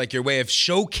that as like your way of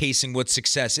showcasing what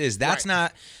success is. That's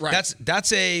not,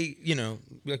 that's a, you know,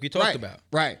 like we talked about.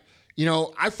 Right. You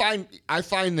know, I find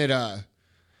that,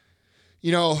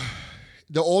 you know,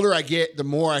 the older I get, the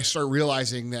more I start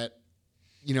realizing that,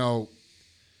 you know,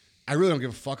 I really don't give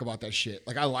a fuck about that shit.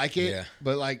 Like, I like it,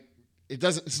 but like,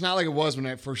 it's not like it was when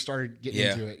I first started getting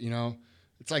into it, you know?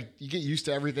 It's like you get used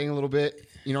to everything a little bit.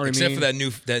 You know what I mean? Except for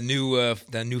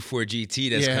that new Ford GT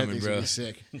that's coming, bro. Be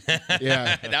sick.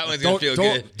 Yeah, that one's gonna feel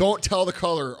good. Don't tell the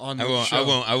color on the show.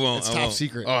 I won't. It's top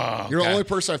secret. Oh, You're the only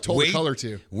person I've told the color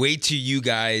to. Wait till you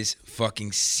guys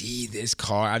fucking see this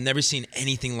car. I've never seen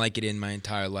anything like it in my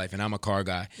entire life, and I'm a car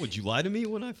guy. Would you lie to me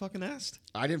when I fucking asked?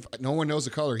 I didn't. No one knows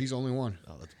the color. He's the only one.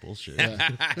 Oh, that's bullshit.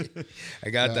 I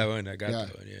got that one. I got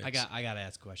that one. Yeah. I got to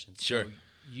ask questions. Sure. So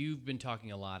you've been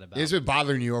talking a lot about. It's been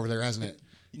bothering you over there, hasn't it?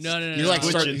 No. You like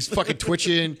he's fucking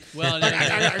twitching. Well, no.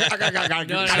 I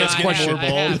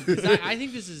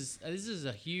think this is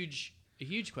a huge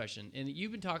question, and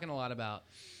you've been talking a lot about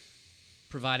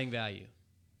providing value.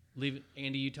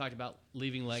 Andy, you talked about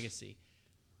leaving legacy.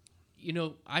 You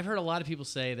know, I've heard a lot of people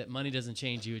say that money doesn't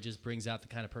change you; it just brings out the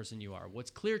kind of person you are.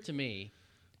 What's clear to me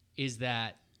is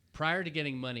that prior to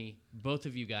getting money, both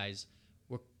of you guys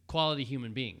were quality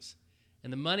human beings,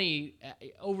 and the money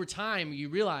over time you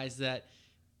realize that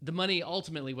the money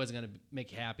ultimately wasn't going to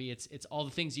make you happy. It's all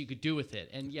the things you could do with it.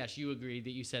 And yes, you agreed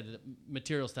that you said that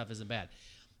material stuff isn't bad.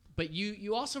 But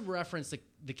you also referenced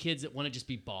the kids that want to just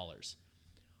be ballers.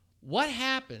 What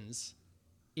happens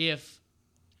if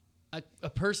a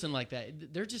person like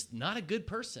that, they're just not a good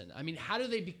person? I mean, how do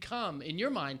they become, in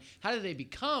your mind, how do they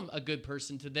become a good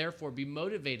person to therefore be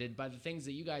motivated by the things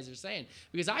that you guys are saying?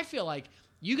 Because I feel like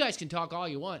you guys can talk all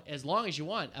you want, as long as you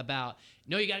want, about,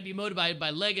 no, you got to be motivated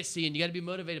by legacy and you got to be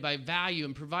motivated by value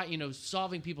and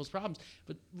solving people's problems.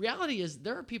 But reality is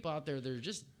there are people out there that are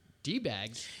just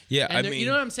D-bags. Yeah, and you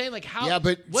know what I'm saying? Like, how? Yeah,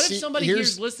 but what if somebody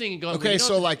here's listening and going, okay,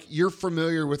 so like you're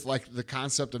familiar with like the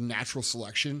concept of natural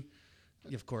selection?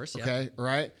 Of course. Yeah. Okay.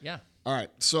 Right. Yeah. All right.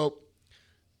 So,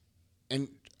 and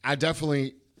I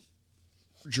definitely,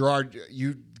 Gerard,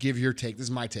 you give your take. This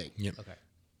is my take. Yep. Okay.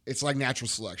 It's like natural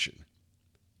selection.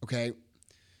 Okay.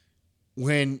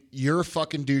 When you're a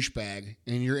fucking douchebag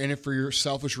and you're in it for your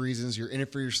selfish reasons, you're in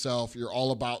it for yourself, you're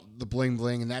all about the bling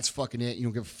bling, and that's fucking it. You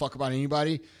don't give a fuck about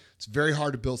anybody. It's very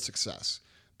hard to build success,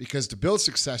 because to build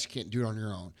success, you can't do it on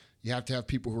your own. You have to have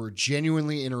people who are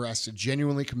genuinely interested,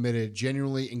 genuinely committed,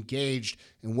 genuinely engaged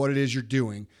in what it is you're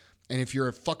doing. And if you're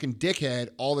a fucking dickhead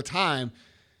all the time,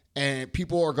 and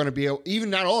people are going to be able, even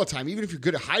not all the time, even if you're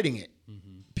good at hiding it,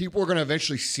 people are going to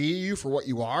eventually see you for what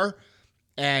you are.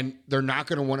 And they're not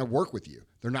going to want to work with you.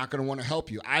 They're not going to want to help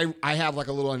you. I have like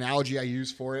a little analogy I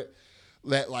use for it,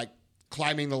 that like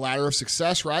climbing the ladder of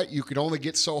success, right? You can only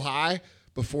get so high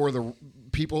before the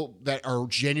people that are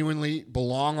genuinely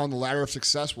belong on the ladder of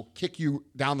success will kick you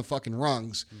down the fucking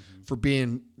rungs for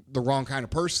being the wrong kind of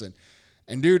person.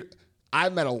 And dude,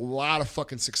 I've met a lot of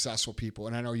fucking successful people,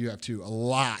 and I know you have too. A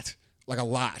lot.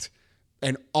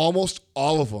 And almost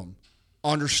all of them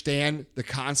understand the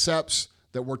concepts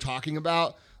that we're talking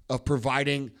about of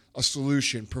providing a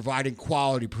solution, providing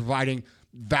quality, providing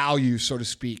value, so to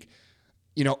speak,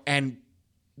 and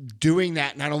doing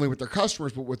that not only with their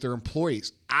customers, but with their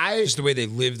employees. Just the way they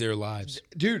live their lives.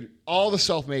 Dude, all the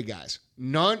self-made guys.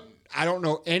 I don't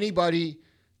know anybody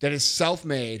that is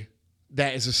self-made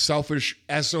that is a selfish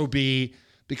SOB,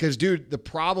 because, dude, the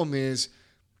problem is,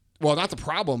 well, not the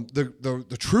problem.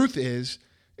 The truth is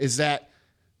that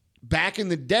back in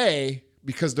the day,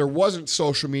 because there wasn't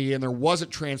social media and there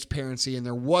wasn't transparency and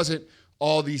there wasn't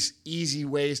all these easy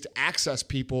ways to access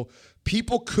people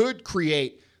could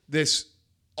create this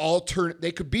alternate.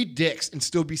 They could be dicks and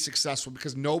still be successful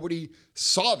because nobody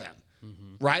saw them,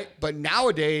 right? But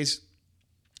nowadays,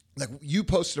 like you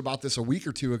posted about this a week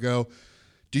or two ago,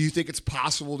 do you think it's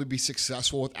possible to be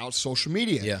successful without social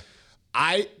media? Yeah.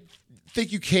 I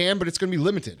think you can, but it's going to be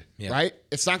limited, Yeah. right?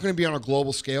 It's not going to be on a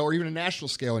global scale or even a national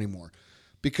scale anymore,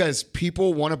 because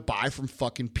people want to buy from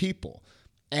fucking people.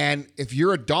 And if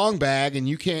you're a dong bag and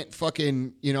you can't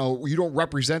fucking, you don't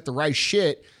represent the right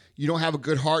shit, you don't have a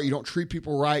good heart, you don't treat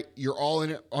people right, you're all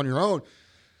in it on your own,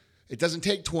 it doesn't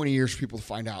take 20 years for people to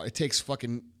find out. It takes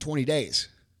fucking 20 days.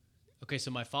 Okay,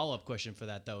 so my follow-up question for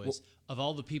that, though, is of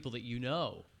all the people that you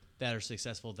know that are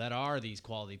successful, that are these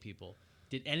quality people,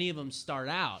 did any of them start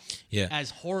out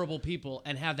as horrible people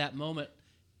and have that moment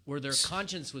where their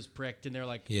conscience was pricked and they're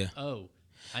like, oh,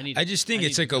 I just think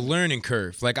it's like a learning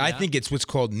curve. Like, I think it's what's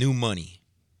called new money.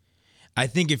 I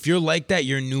think if you're like that,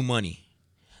 you're new money.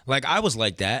 Like, I was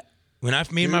like that. When I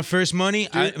made my first money,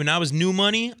 when I was new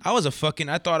money, I was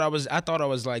I thought I was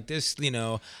like this,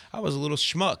 I was a little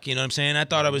schmuck, you know what I'm saying? I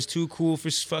thought I was too cool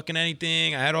for fucking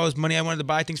anything. I had all this money. I wanted to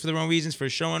buy things for the wrong reasons, for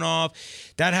showing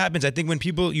off. That happens. I think when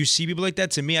you see people like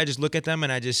that, to me, I just look at them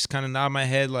and I just kind of nod my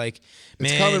head like,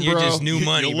 man, coming, you're bro. just new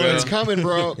money, bro. It's coming,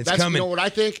 bro. It's That's coming. You know what I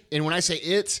think? And when I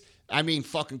say I mean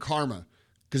fucking karma.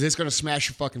 Because it's going to smash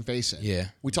your fucking face in. Yeah.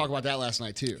 We talked about that last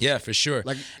night, too. Yeah, for sure.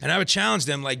 And I would challenge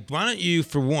them, like, why don't you,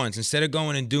 for once, instead of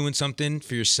going and doing something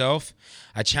for yourself,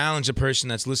 I challenge a person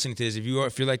that's listening to this, if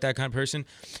you're like that kind of person,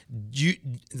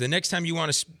 the next time you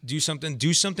want to do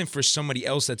something for somebody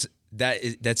else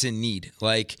that's in need.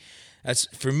 Like,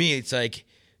 for me, it's like,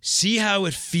 see how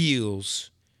it feels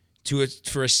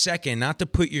for a second not to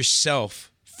put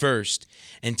yourself first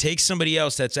and take somebody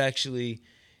else that actually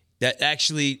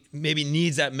maybe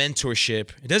needs that mentorship.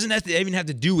 It doesn't even have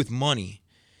to do with money.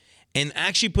 And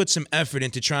actually put some effort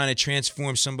into trying to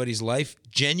transform somebody's life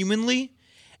genuinely.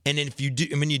 And then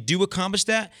when you do accomplish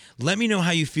that, let me know how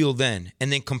you feel then.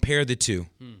 And then compare the two.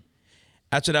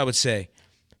 That's what I would say.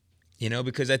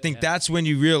 Because I think that's when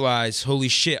you realize, holy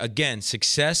shit, again,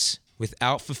 success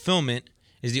without fulfillment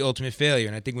is the ultimate failure.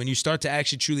 And I think when you start to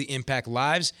actually truly impact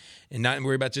lives and not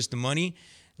worry about just the money,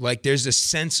 like there's a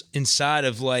sense inside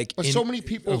of like so many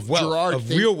people, of wealth, Gerard, of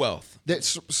real wealth. That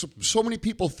so many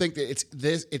people think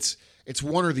that it's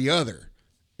one or the other.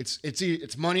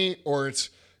 It's money or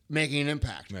it's making an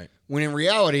impact. Right. When in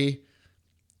reality,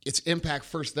 it's impact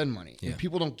first, then money. Yeah. And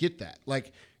people don't get that.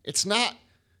 Like, it's not.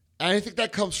 I think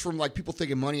that comes from like people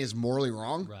thinking money is morally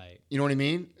wrong. Right. You know what I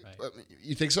mean? Right.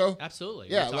 You think so? Absolutely.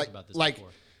 Yeah. We talked about this before.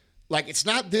 Like it's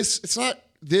not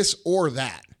this or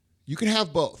that. You can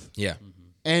have both. Yeah.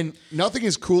 And nothing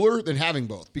is cooler than having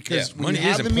both, because when money you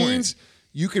have is the important. means,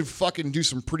 you can fucking do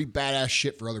some pretty badass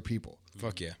shit for other people.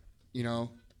 Fuck yeah.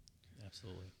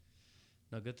 Absolutely.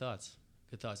 No, good thoughts.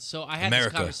 Good thoughts. So I had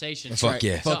America. this conversation. That's Fuck right.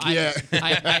 yeah. Fuck So yeah.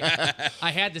 I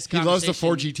had this He conversation. loves the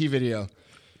 4GT video.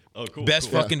 Oh, cool.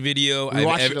 Best cool. fucking video We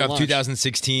watched it at of lunch.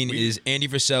 2016 is Andy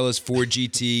Frisella's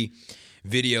 4GT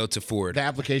video to Ford. The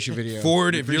application video.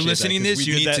 Ford, if you're Appreciate that, listening 'cause this, we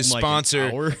you did need that to in, like, an sponsor.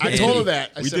 hour. I Andy. told him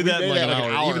that. I We said, did that in like that an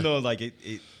hour. Even hour. though like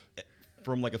it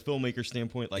from like a filmmaker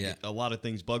standpoint, like Yeah. a lot of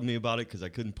things bugged me about it because I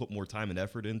couldn't put more time and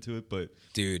effort into it. But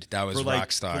Dude, that was for like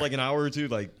rock star. for like an hour or two,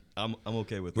 like I'm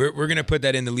okay with it. We're gonna put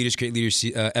that in the Leaders Create Leaders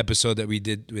episode that we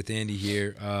did with Andy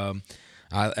here.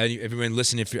 Everyone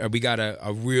listen, if we got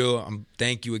a real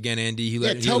thank you again, Andy. He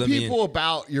let Tell me in. people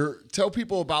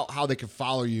about how they can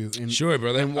follow you and Sure,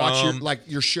 brother. and watch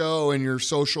your show and your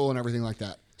social and everything like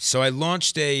that. So I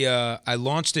launched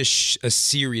a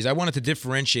series. I wanted to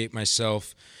differentiate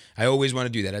myself. I always want to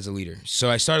do that as a leader. So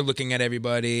I started looking at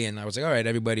everybody, and I was like, all right,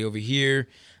 everybody over here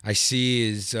I see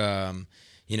is,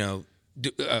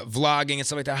 vlogging and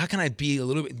stuff like that. How can I be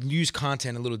use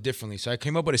content a little differently? So I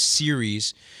came up with a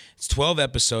series. It's 12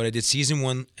 episodes. I did season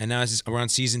 1, and now we're on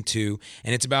season 2,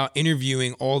 and it's about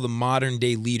interviewing all the modern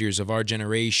day leaders of our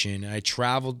generation. I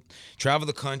travel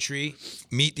the country,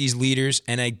 meet these leaders,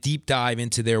 and I deep dive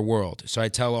into their world. So I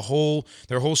tell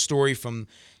their whole story from,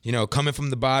 coming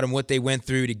from the bottom, what they went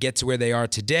through to get to where they are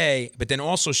today, but then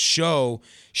also show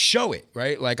it,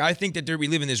 right? Like, I think that we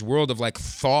live in this world of like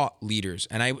thought leaders.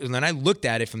 And when I looked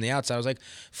at it from the outside, I was like,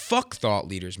 fuck thought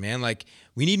leaders, man. Like,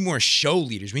 we need more show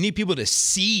leaders. We need people to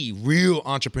see real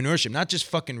entrepreneurship, not just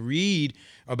fucking read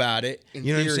about it. In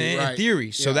you know theory, what I'm saying? right. In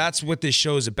theory. So that's what this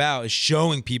show is about, is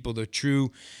showing people the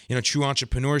true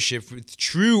entrepreneurship with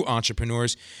true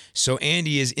entrepreneurs. So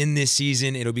Andy is in this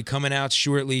season. It'll be coming out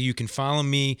shortly. You can follow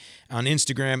me on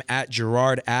Instagram at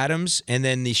Gerard Adams. And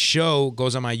then the show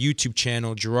goes on my YouTube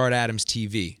channel, Gerard Adams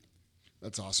TV.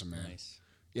 That's awesome, man. Nice.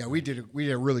 Yeah, we did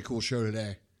a really cool show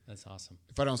today, That's awesome.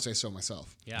 if I don't say so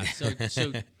myself. Yeah.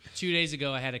 So 2 days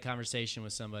ago, I had a conversation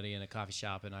with somebody in a coffee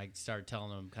shop, and I started telling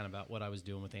them kind of about what I was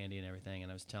doing with Andy and everything.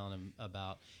 And I was telling them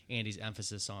about Andy's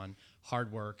emphasis on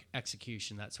hard work,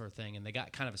 execution, that sort of thing. And they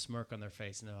got kind of a smirk on their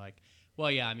face, and they're like, well,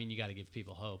 yeah, I mean, you got to give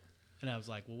people hope. And I was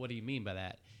like, well, what do you mean by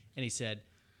that? And he said,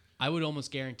 I would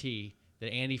almost guarantee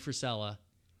that Andy Frisella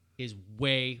is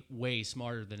way, way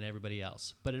smarter than everybody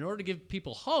else. But in order to give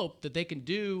people hope that they can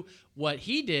do what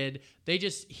he did,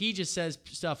 he just says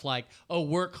stuff like, oh,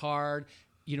 work hard,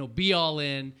 be all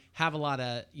in, have a lot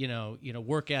of,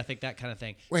 work ethic, that kind of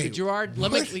thing. Wait, so Gerard,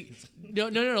 what?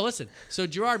 No, listen. So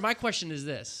Gerard, my question is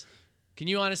this. Can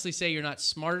you honestly say you're not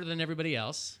smarter than everybody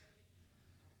else?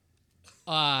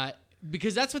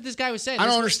 Because that's what this guy was saying. I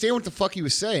don't understand what the fuck he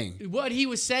was saying. What he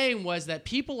was saying was that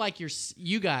people like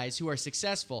you guys who are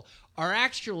successful are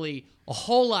actually a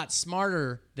whole lot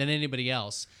smarter than anybody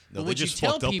else. No, but they what you just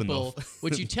tell fucked up people, enough.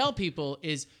 what you tell people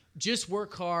is just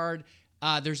work hard.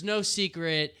 There's no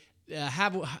secret.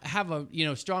 Have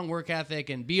a strong work ethic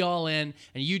and be all in,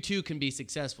 and you too can be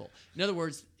successful. In other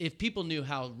words, if people knew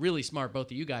how really smart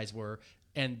both of you guys were.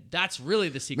 And that's really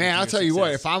the secret. Man, to I'll your tell you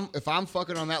what, success. if I'm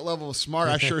fucking on that level of smart,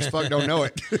 I sure as fuck don't know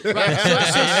it.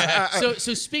 Right.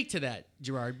 So speak to that,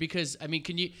 Gerard, because I mean,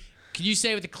 can you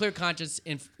say with a clear conscience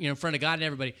in front of God and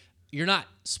everybody, you're not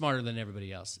smarter than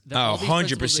everybody else? That all these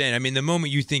principles 100%. I mean, the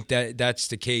moment you think that that's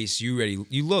the case, you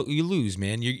lose,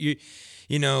 man.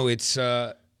 It's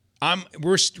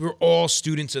we're all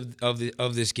students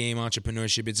of this game,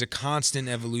 entrepreneurship. It's a constant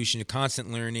evolution, a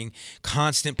constant learning,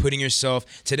 constant putting yourself.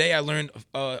 Today I learned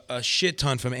a shit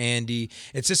ton from Andy.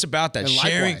 It's just about that And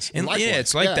sharing. likewise. And Likewise. yeah,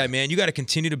 it's like Yeah. that, man. You got to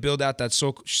continue to build out that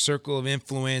circle of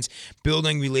influence,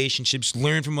 building relationships,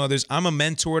 learn from others. I'm a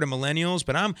mentor to millennials,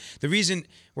 but the reason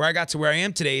where I got to where I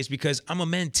am today is because I'm a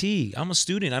mentee. I'm a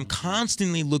student. I'm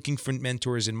constantly looking for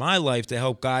mentors in my life to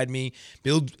help guide me,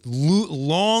 build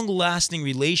long-lasting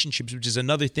relationships, which is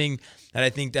another thing that I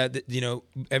think that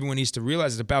everyone needs to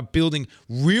realize. It's about building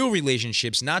real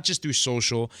relationships, not just through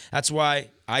social. That's why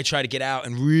I try to get out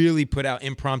and really put out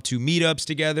impromptu meetups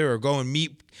together, or go and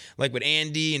meet like with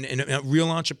Andy and real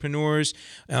entrepreneurs.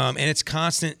 And it's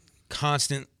constant,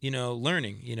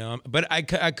 learning. But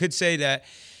I could say that.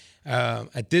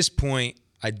 At this point,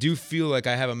 I do feel like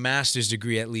I have a master's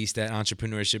degree, at least, at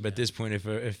entrepreneurship. At this point,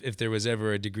 if there was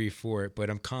ever a degree for it,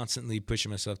 but I'm constantly pushing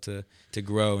myself to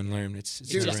grow and learn. It's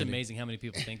just never-ending. amazing how many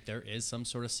people think there is some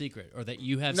sort of secret, or that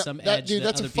you have No, some edge that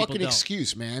that's other a people fucking don't.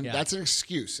 excuse, man. Yeah. That's an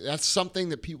excuse. That's something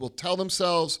that people tell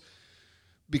themselves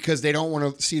because they don't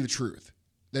want to see the truth.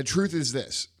 The truth is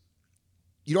this.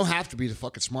 You don't have to be the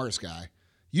fucking smartest guy.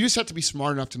 You just have to be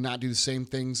smart enough to not do the same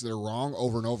things that are wrong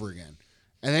over and over again.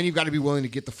 And then you've got to be willing to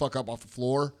get the fuck up off the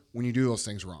floor when you do those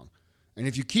things wrong. And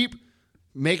if you keep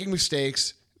making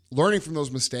mistakes, learning from those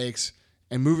mistakes,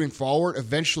 and moving forward,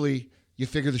 eventually you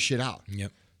figure the shit out.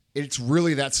 Yep. It's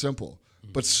really that simple.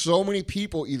 But so many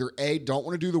people either A, don't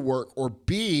want to do the work, or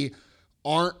B,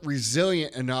 aren't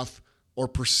resilient enough or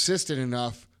persistent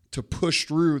enough to push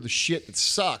through the shit that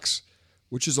sucks,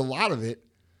 which is a lot of it,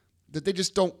 that they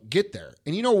just don't get there.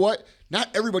 And you know what? Not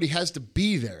everybody has to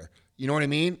be there. You know what I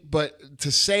mean? But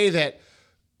to say that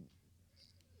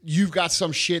you've got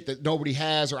some shit that nobody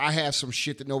has, or I have some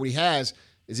shit that nobody has,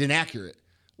 is inaccurate.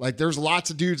 Like, there's lots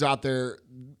of dudes out there.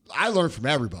 I learn from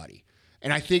everybody.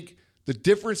 And I think the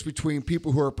difference between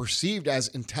people who are perceived as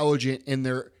intelligent in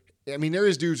their, I mean, there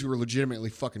is dudes who are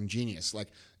legitimately fucking genius, like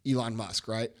Elon Musk,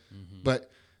 right? Mm-hmm. But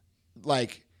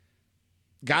like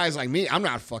guys like me, I'm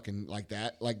not fucking like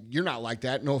that. Like, you're not like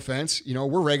that. No offense.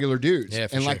 We're regular dudes. Yeah,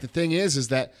 for and sure. like, the thing is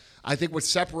that I think what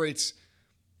separates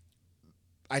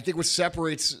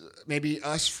maybe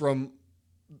us from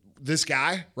this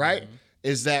guy, right,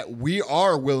 is that we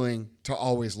are willing to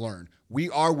always learn. We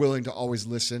are willing to always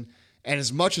listen. And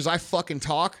as much as I fucking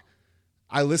talk,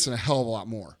 I listen a hell of a lot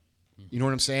more. You know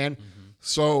what I'm saying? Mm-hmm.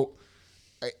 So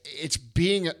it's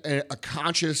being a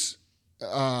conscious,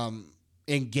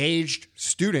 engaged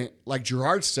student, like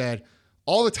Gerard said,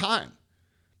 all the time.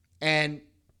 And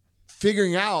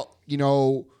figuring out,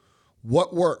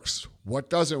 what works, what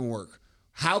doesn't work.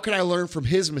 How can I learn from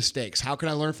his mistakes? How can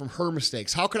I learn from her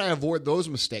mistakes? How can I avoid those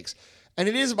mistakes? And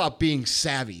it is about being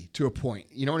savvy to a point.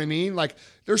 You know what I mean? Like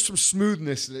there's some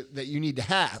smoothness that you need to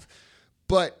have,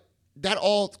 but that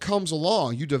all comes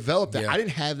along. You develop that. Yeah. I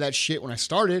didn't have that shit when I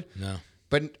started. No.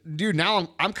 But dude, now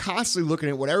I'm constantly looking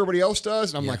at what everybody else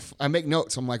does, and I'm like, I make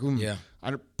notes. I'm like,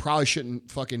 I probably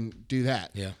shouldn't fucking do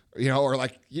that. Yeah. Or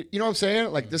like, you know what I'm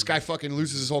saying? Like this guy fucking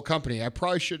loses his whole company. I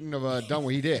probably shouldn't have done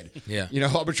what he did. Yeah.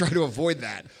 I've been trying to avoid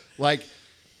that. Like,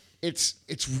 it's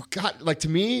got like to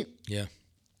me. Yeah.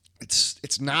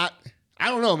 It's not. I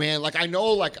don't know, man. Like I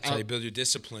know, like That's how you build your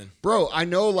discipline, bro. I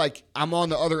know, like I'm on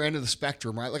the other end of the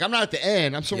spectrum, right? Like I'm not at the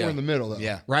end. I'm somewhere in the middle, though.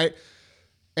 Yeah. Right.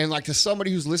 And like to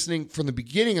somebody who's listening from the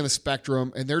beginning of the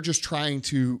spectrum and they're just trying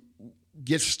to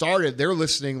get started, they're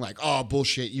listening like, oh,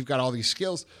 bullshit, you've got all these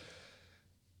skills.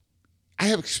 I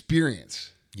have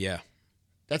experience. Yeah.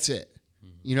 That's it.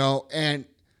 And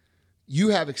you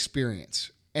have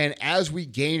experience. And as we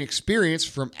gain experience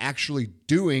from actually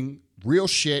doing real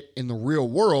shit in the real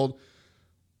world,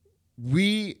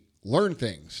 we learn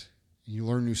things. You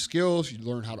learn new skills. You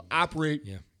learn how to operate.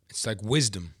 Yeah. It's like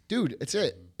wisdom. Dude, it's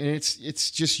it. And it's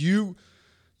just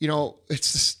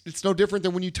it's no different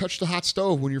than when you touch the hot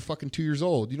stove when you're fucking 2 years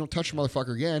old. You don't touch a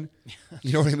motherfucker again.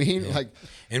 You know what I mean? Yeah. Like,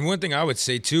 and one thing I would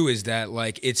say too is that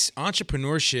like it's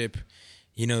entrepreneurship,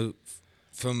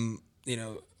 from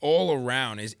all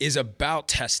around is about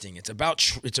testing. It's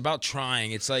about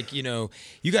trying. It's like you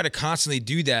got to constantly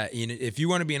do that. If you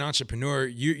want to be an entrepreneur,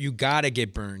 you got to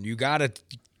get burned. You got to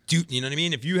do. You know what I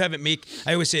mean? If you haven't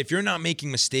I always say if you're not making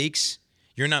mistakes,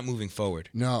 you're not moving forward.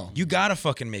 No. You gotta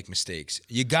fucking make mistakes.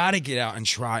 You gotta get out and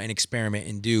try and experiment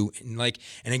and do and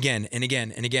again.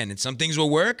 And some things will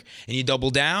work and you double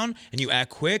down and you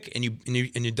act quick and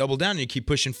you double down and you keep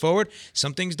pushing forward.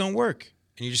 Some things don't work.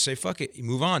 And you just say, fuck it, you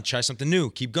move on, try something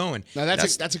new, keep going. Now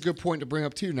that's a good point to bring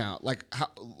up too now.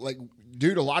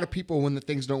 Dude, a lot of people when the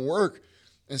things don't work,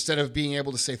 instead of being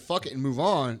able to say fuck it and move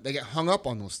on, they get hung up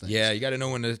on those things. Yeah, you gotta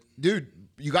know when to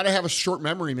you got to have a short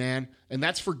memory, man. And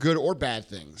that's for good or bad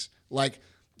things. Like,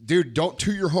 dude, don't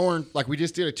toot your horn. Like we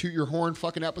just did a toot your horn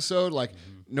fucking episode. Like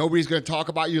nobody's going to talk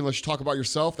about you unless you talk about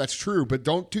yourself. That's true. But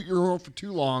don't toot your horn for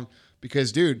too long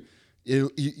because, dude,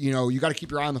 you got to keep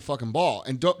your eye on the fucking ball.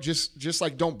 And don't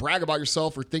don't brag about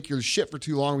yourself or think you're the shit for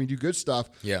too long when you do good stuff.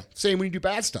 Yeah. Same when you do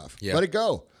bad stuff. Yeah. Let it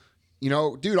go.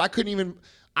 Dude, I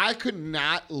could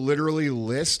not literally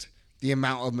list the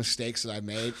amount of mistakes that I've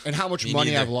made and how much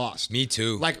money I've lost. Me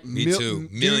too. Me too.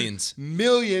 Millions. Dude,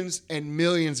 millions and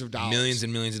millions of dollars. Millions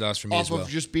and millions of dollars for me off as well. of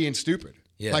just being stupid.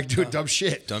 Yeah. Like doing dumb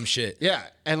shit. Dumb shit. Yeah.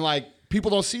 And like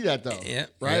people don't see that though. Yeah.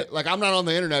 Right? Yeah. Like I'm not on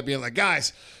the internet being like,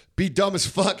 guys, be dumb as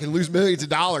fuck and lose millions of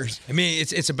dollars. I mean,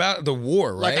 it's about the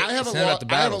war, right? Like I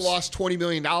haven't lost $20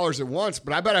 million at once,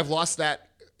 but I bet I've lost that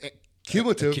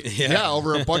cumulative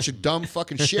over a bunch of dumb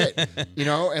fucking shit.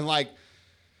 And like,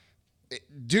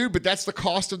 dude, but that's the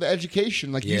cost of the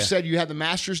education. Like you said, you had the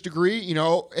master's degree,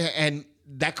 and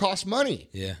that costs money.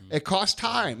 Yeah. It costs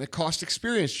time. It costs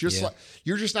experience. Like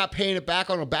you're just not paying it back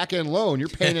on a back end loan. You're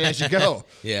paying it as you go.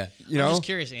 Yeah. I'm just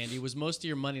curious, Andy, was most of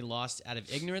your money lost out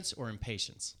of ignorance or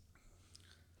impatience?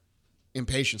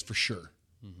 Impatience for sure.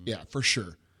 Mm-hmm. Yeah, for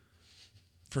sure.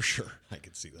 For sure. I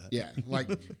could see that. Yeah. Like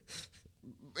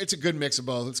it's a good mix of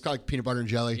both. It's kind of like peanut butter and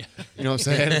jelly. Yeah. You know what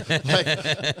I'm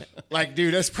saying? like,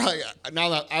 dude, that's probably now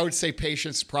that I would say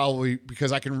patience probably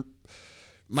because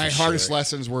my hardest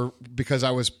lessons were because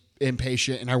I was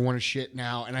impatient and I wanted shit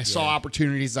now and I saw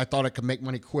opportunities. I thought I could make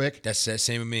money quick. That's the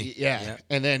same with me. Yeah.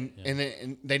 And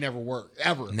then they never work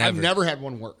ever. Never. I've never had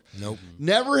one work. Nope.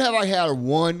 Never have I had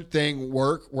one thing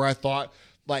work where I thought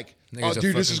like, oh,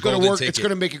 dude, this is going to work. Ticket. It's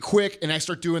going to make it quick. And I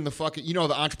start doing the fucking, the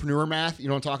entrepreneur math. You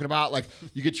know what I'm talking about? Like,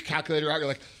 you get your calculator out. You're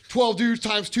like, 12 dudes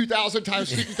times 2,000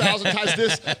 times 50,000 times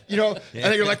this, and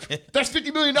then you're like, that's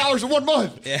 $50 million in 1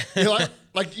 month. Yeah. You're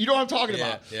like, you know what I'm talking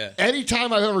about? Yeah.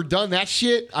 Anytime I've ever done that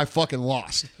shit, I fucking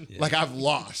lost. Yeah. Like, I've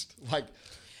lost. Like,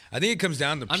 I think it comes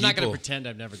down to people. I'm not going to pretend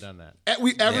I've never done that.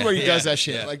 Everybody does that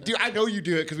shit. Yeah. Like, dude, I know you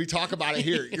do it because we talk about it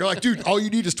here. You're like, dude, all you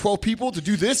need is 12 people to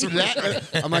do this and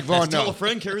that. I'm like, Vaughn, no. Tell a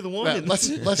friend, carry the one. Let's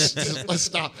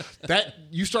stop. That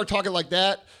you start talking like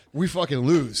that, we fucking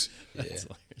lose. That's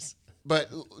hilarious. But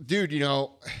dude,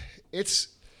 it's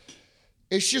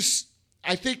just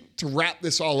I think to wrap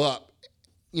this all up,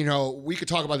 you know, we could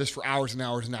talk about this for hours and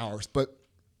hours and hours, but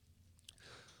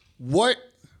what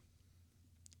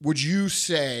would you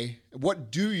say,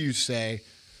 what do you say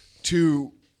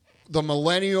to the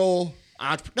millennial,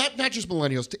 not just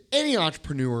millennials, to any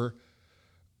entrepreneur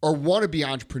or wannabe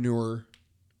entrepreneur?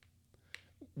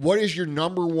 What is your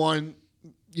number one,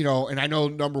 you know, and I know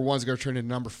number one's going to turn into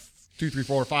number 2, 3,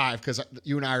 4, 5 because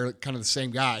you and I are kind of the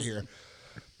same guy here.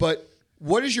 But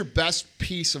what is your best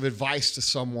piece of advice to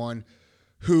someone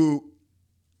who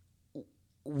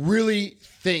really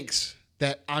thinks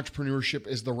that entrepreneurship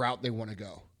is the route they want to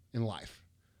go in life?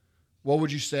 What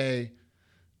would you say?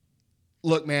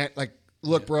 Look, man,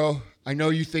 bro, I know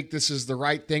you think this is the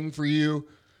right thing for you,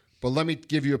 but let me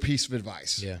give you a piece of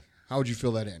advice. Yeah. How would you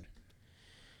fill that in?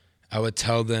 I would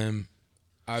tell them,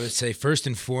 I would say first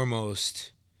and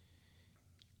foremost,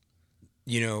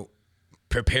 you know,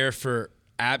 prepare for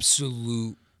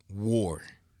absolute war.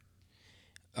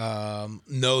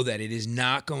 Know that it is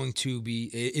not going to be,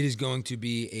 it is going to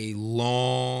be a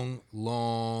long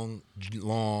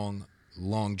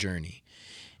journey.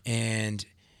 And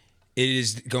it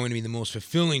is going to be the most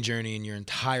fulfilling journey in your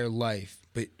entire life.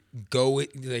 But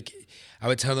I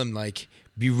would tell them,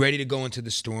 be ready to go into the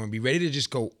storm. Be ready to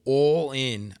just go all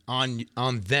in on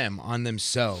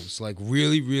themselves.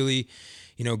 Really,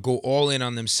 you know, go all in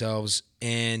on themselves.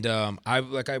 And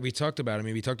we talked about it. I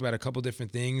mean, we talked about a couple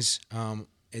different things.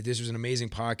 This was an amazing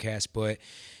podcast, but,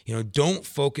 you know, don't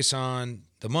focus on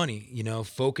the money. You know,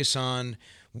 focus on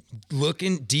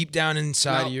looking deep down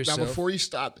inside of yourself. Now, before you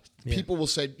stop, people will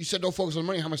say, you said don't focus on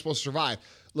money. How am I supposed to survive?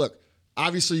 Look,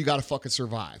 obviously you got to fucking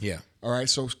survive. Yeah. All right.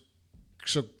 So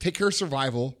take care of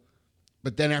survival,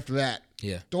 but then after that,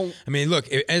 don't. I mean, look,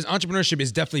 as entrepreneurship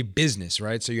is definitely business,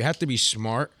 right? So you have to be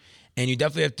smart, and you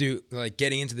definitely have to,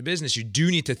 getting into the business, you do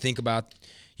need to think about,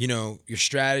 you know, your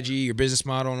strategy, your business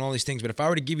model, and all these things. But if I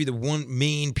were to give you the one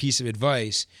main piece of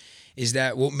advice, is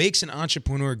that what makes an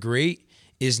entrepreneur great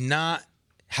is not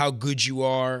how good you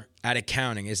are at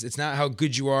accounting. It's not how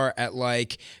good you are at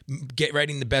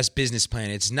writing the best business plan.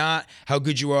 It's not how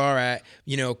good you are at,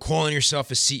 you know, calling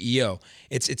yourself a CEO.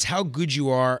 It's how good you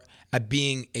are at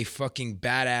being a fucking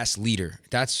badass leader.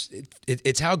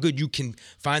 It's how good you can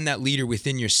find that leader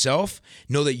within yourself.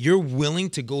 Know that you're willing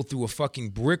to go through a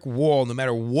fucking brick wall, no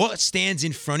matter what stands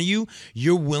in front of you.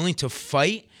 You're willing to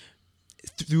fight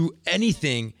through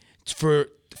anything for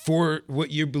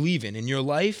what you believe in your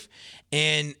life.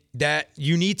 And that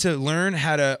you need to learn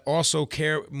how to also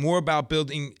care more about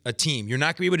building a team. You're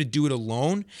not going to be able to do it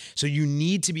alone. So you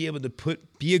need to be able to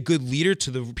be a good leader to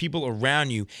the people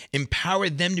around you, empower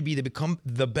them to become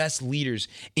the best leaders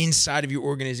inside of your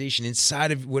organization,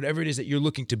 inside of whatever it is that you're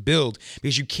looking to build,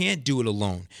 because you can't do it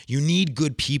alone. You need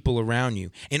good people around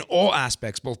you in all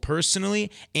aspects, both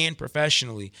personally and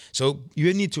professionally. So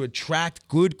you need to attract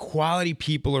good quality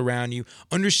people around you,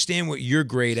 understand what you're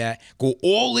great at, go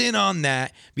all in on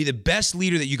that, be the best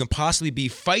leader that you can possibly be,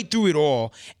 fight through it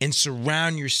all, and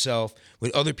surround yourself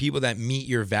with other people that meet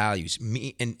your values,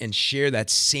 and share that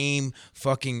same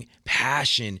fucking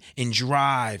passion and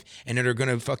drive, and that are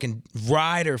gonna fucking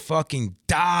ride or fucking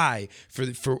die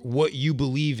for what you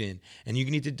believe in. And you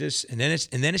need to and then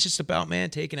it's just about, man,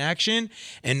 taking action,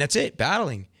 and that's it,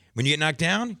 battling. When you get knocked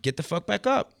down, get the fuck back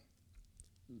up.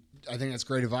 I think that's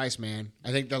great advice, man.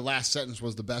 I think the last sentence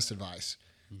was the best advice.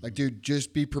 Dude,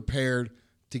 just be prepared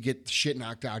to get the shit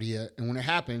knocked out of you. And when it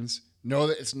happens, know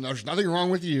that there's nothing wrong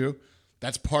with you.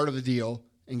 That's part of the deal,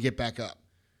 and get back up.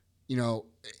 You know,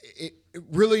 it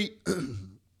really,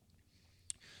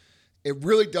 it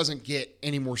really doesn't get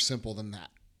any more simple than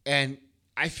that. And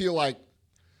I feel like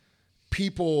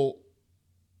people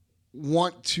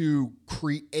want to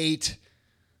create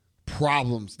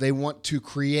problems. They want to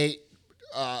create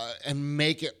and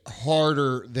make it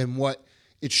harder than what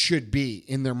it should be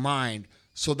in their mind.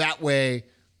 So that way,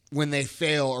 when they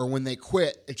fail or when they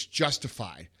quit, it's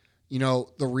justified. You know,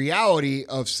 the reality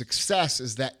of success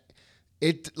is that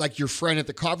it, like your friend at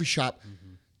the coffee shop,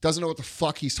 doesn't know what the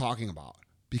fuck he's talking about.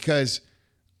 Because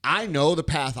I know the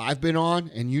path I've been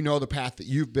on, and you know the path that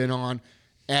you've been on,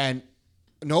 and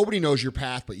nobody knows your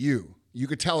path but you. You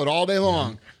could tell it all day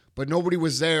long, but nobody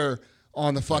was there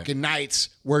on the fucking nights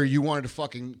where you wanted to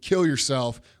fucking kill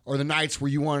yourself, or the nights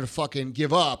where you wanted to fucking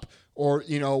give up, or,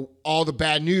 you know, all the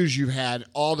bad news you've had,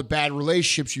 all the bad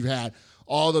relationships you've had,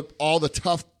 all the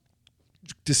tough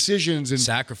decisions and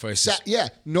sacrifices.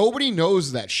 Nobody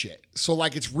knows that shit. So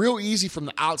it's real easy from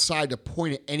the outside to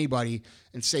point at anybody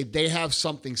and say they have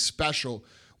something special,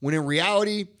 when in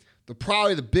reality,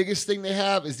 probably the biggest thing they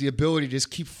have is the ability to just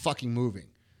keep fucking moving.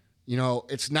 You know,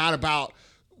 it's not about,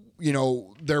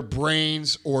 their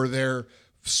brains or their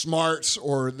smarts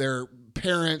or their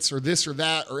parents or this or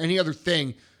that or any other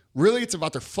thing. Really, it's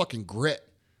about their fucking grit.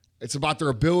 It's about their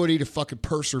ability to fucking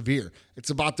persevere. It's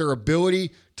about their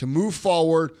ability to move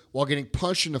forward while getting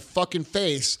punched in the fucking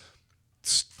face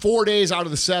 4 days out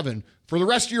of the 7 for the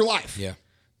rest of your life. Yeah.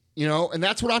 And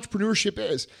that's what entrepreneurship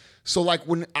is. So like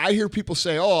when I hear people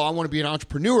say, oh, I want to be an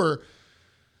entrepreneur,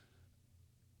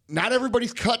 not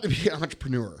everybody's cut to be an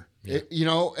entrepreneur. Yeah.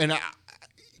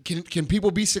 Can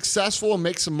people be successful and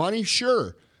make some money?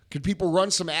 Sure. Can people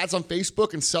run some ads on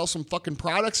Facebook and sell some fucking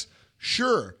products?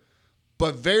 Sure.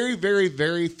 But very, very,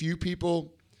 very few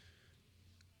people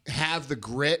have the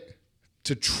grit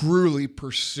to truly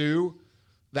pursue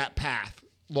that path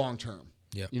long term.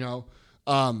 Yeah.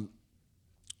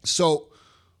 So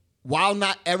while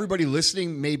not everybody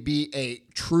listening may be a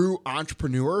true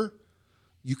entrepreneur,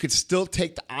 you could still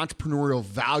take the entrepreneurial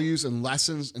values and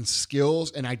lessons and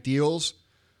skills and ideals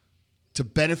to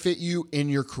benefit you in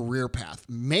your career path,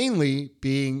 mainly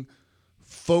being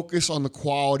focused on the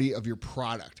quality of your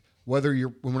product.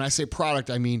 When I say product,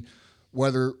 I mean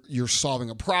whether you're solving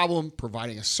a problem,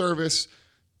 providing a service,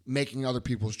 making other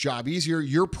people's job easier,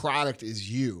 your product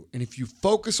is you. And if you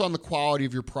focus on the quality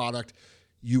of your product,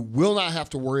 you will not have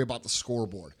to worry about the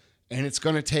scoreboard. And it's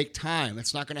going to take time.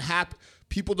 It's not going to happen.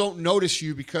 People don't notice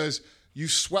you because you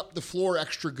swept the floor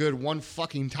extra good one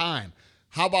fucking time.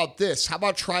 How about this? How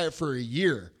about try it for a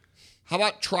year? How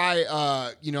about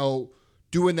try,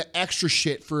 doing the extra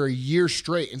shit for a year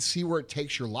straight and see where it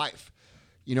takes your life?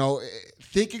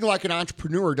 Thinking like an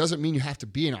entrepreneur doesn't mean you have to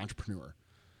be an entrepreneur.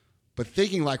 But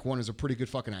thinking like one is a pretty good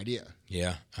fucking idea.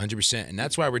 Yeah, 100%. And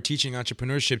that's why we're teaching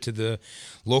entrepreneurship to the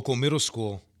local middle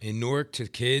school in Newark to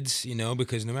kids,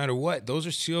 because no matter what, those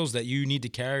are skills that you need to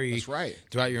carry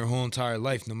throughout your whole entire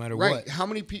life, no matter what. How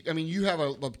many people, you have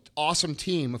an awesome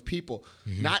team of people.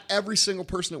 Mm-hmm. Not every single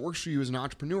person that works for you is an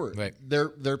entrepreneur. Right.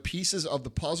 They're pieces of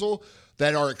the puzzle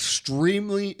that are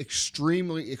extremely,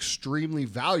 extremely, extremely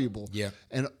valuable. Yeah.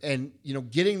 And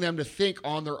getting them to think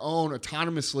on their own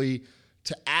autonomously,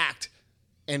 to act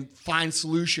and find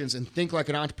solutions and think like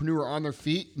an entrepreneur on their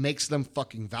feet makes them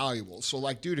fucking valuable. So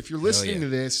like, dude, if you're listening to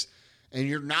this and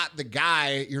you're not the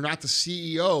guy, you're not the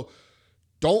CEO,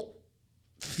 don't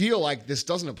feel like this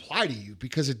doesn't apply to you,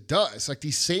 because it does. Like,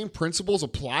 these same principles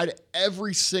apply to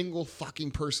every single fucking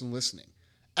person listening.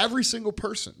 Every single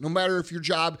person, no matter if your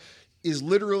job is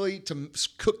literally to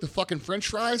cook the fucking French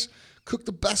fries, cook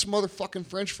the best motherfucking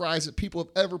French fries that people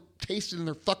have ever tasted in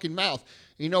their fucking mouth.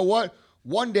 And you know what?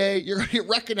 One day you're going to get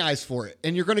recognized for it,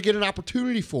 and you're going to get an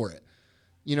opportunity for it.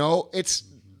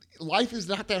 Life is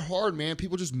not that hard, man.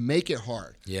 People just make it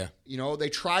hard. Yeah. They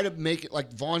try to make it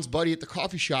like Vaughn's buddy at the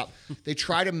coffee shop. They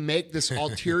try to make this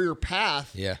ulterior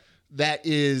path that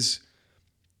is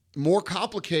more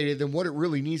complicated than what it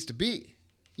really needs to be.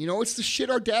 It's the shit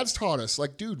our dads taught us.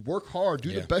 Like, dude, work hard,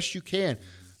 do the best you can.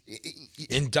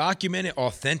 And document it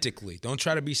authentically. Don't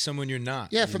try to be someone you're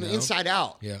not. Yeah, from the inside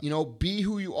out. Yeah. Be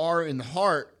who you are in the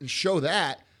heart and show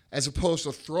that, as opposed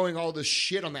to throwing all this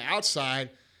shit on the outside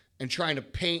and trying to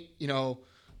paint,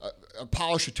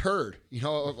 polish a turd.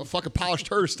 A fucking polished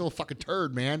turd is still a fucking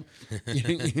turd, man.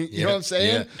 You know what I'm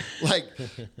saying? Yeah. Like,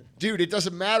 dude, it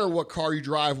doesn't matter what car you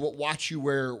drive, what watch you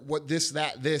wear, what this,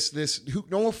 that, this.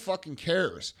 No one fucking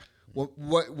cares.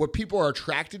 What people are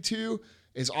attracted to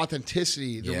is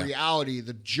authenticity, the reality,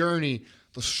 the journey,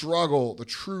 the struggle, the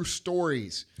true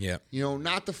stories. Yeah.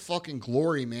 Not the fucking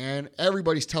glory, man.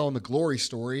 Everybody's telling the glory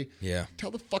story. Yeah.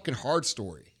 Tell the fucking hard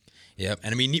story. Yeah.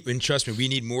 And trust me, we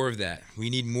need more of that. We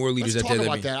need more leaders Let's out there. Let's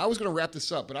talk about that. I was going to wrap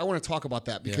this up, but I want to talk about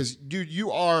that because, dude,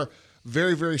 you are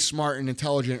very, very smart and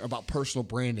intelligent about personal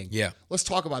branding. Yeah. Let's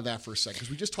talk about that for a second, because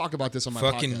we just talked about this on my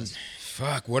podcast.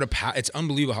 Fuck, it's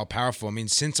unbelievable how powerful.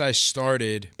 Since I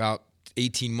started about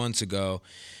 18 months ago,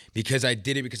 because I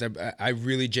did it because I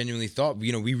really genuinely thought,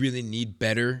 we really need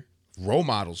better role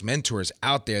models, mentors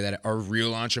out there that are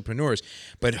real entrepreneurs.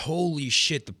 But holy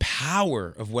shit, the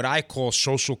power of what I call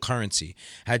social currency.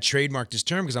 I had trademarked this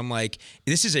term because I'm like,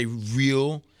 this is a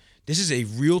real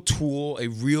tool,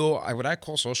 what I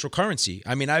call social currency.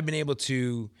 I've been able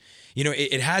to,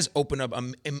 it has opened up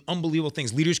unbelievable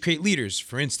things. Leaders create leaders,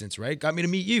 for instance, right? Got me to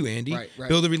meet you, Andy. Right.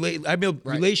 I build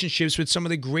relationships with some of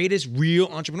the greatest real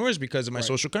entrepreneurs because of my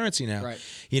social currency now. Right.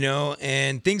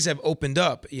 And things have opened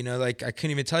up. Like, I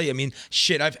couldn't even tell you.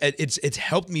 It's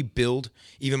helped me build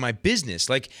even my business.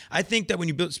 Like, I think that when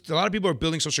you build, a lot of people are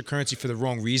building social currency for the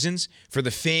wrong reasons, for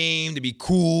the fame, to be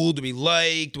cool, to be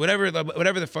liked, whatever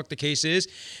the fuck the case is.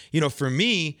 For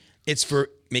me, it's for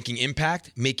making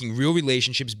impact, making real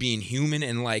relationships, being human,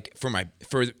 and like for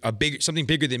something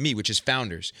bigger than me, which is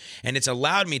founders. And it's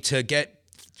allowed me to get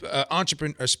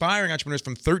aspiring entrepreneurs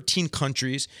from 13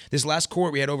 countries. This last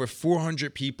cohort, we had over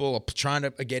 400 people trying to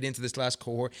get into this last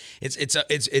cohort.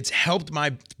 It's helped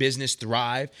my business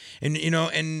thrive, and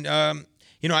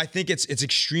I think it's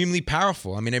extremely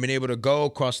powerful. I mean, I've been able to go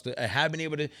across I have been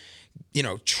able to,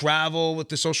 travel with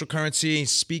the social currency,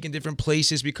 speak in different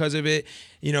places because of it,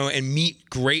 and meet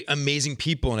great, amazing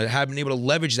people. And I have been able to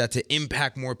leverage that to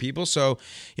impact more people. So,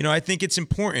 I think it's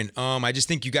important. I just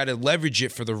think you got to leverage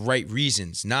it for the right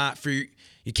reasons, not for,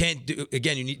 you can't do,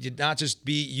 again, you need to not just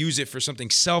use it for something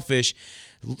selfish.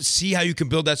 See how you can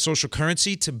build that social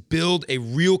currency to build a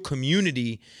real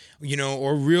community,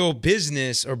 or real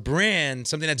business or brand,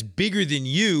 something that's bigger than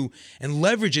you, and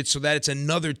leverage it so that it's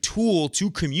another tool to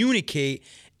communicate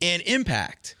and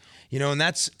impact. And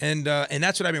that's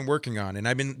what I've been working on. And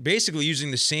I've been basically using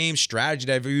the same strategy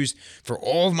that I've used for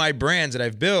all of my brands that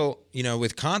I've built,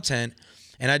 with content.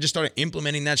 And I just started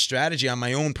implementing that strategy on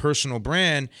my own personal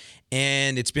brand.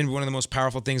 And it's been one of the most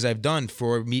powerful things I've done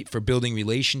for building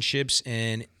relationships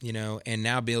and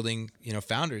now building,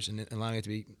 founders and allowing it to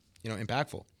be,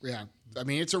 impactful. Yeah. I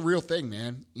mean, it's a real thing,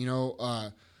 man.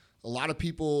 A lot of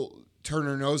people turn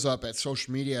their nose up at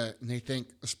social media and they think,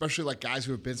 especially like guys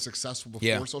who have been successful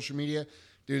before social media,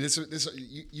 dude,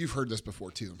 you've heard this before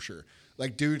too, I'm sure.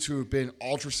 Like dudes who have been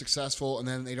ultra successful and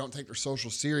then they don't take their social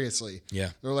seriously.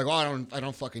 Yeah. They're like, oh, I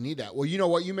don't fucking need that. Well, you know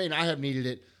what? You may not have needed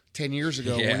it 10 years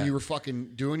ago when you were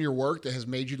fucking doing your work that has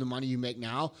made you the money you make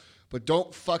now. But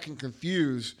don't fucking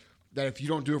confuse that if you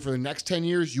don't do it for the next 10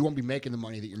 years, you won't be making the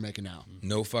money that you're making now.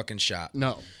 No fucking shot.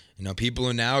 No. People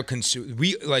are now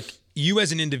you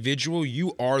as an individual,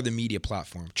 you are the media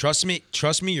platform. Trust me,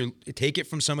 take it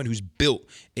from someone who's built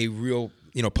a real,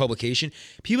 publication.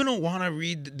 People don't want to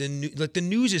read the news. Like the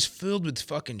news is filled with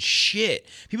fucking shit.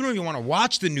 People don't even want to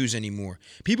watch the news anymore.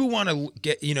 People want to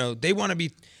get, they want to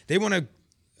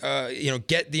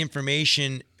get the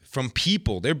information from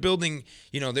people. They're building,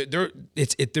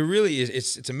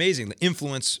 it's amazing. The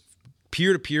influence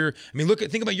peer to peer. I mean,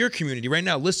 think about your community right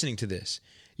now listening to this.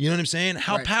 You know what I'm saying?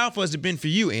 How powerful has it been for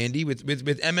you, Andy, with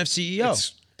MFCEO?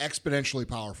 It's exponentially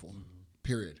powerful,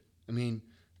 period. I mean,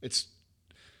 it's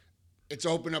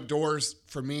opened up doors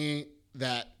for me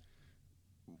that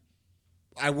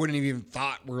I wouldn't have even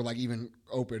thought were like even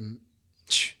open.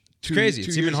 It's crazy.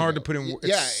 It's even hard to put in.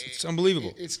 It's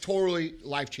unbelievable. It's totally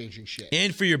life-changing shit.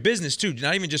 And for your business too,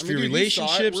 not even just for your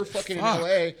relationships. We're fucking in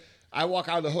LA. I walk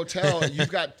out of the hotel and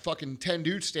you've got fucking 10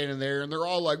 dudes standing there and they're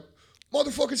all like,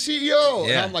 motherfucking CEO.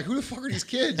 Yeah. And I'm like, who the fuck are these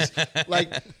kids?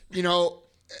 Like,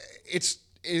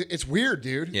 it's weird,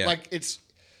 dude. Yeah. Like it's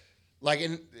like,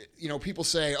 people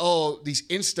say, oh, these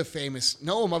Insta famous.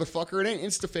 No, motherfucker, it ain't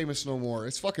Insta famous no more.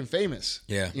 It's fucking famous.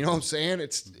 Yeah. You know what I'm saying?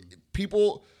 It's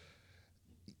people.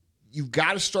 You've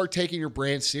got to start taking your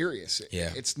brand serious.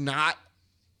 Yeah. It's not.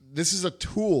 This is a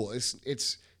tool. It's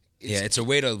a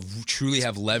way to truly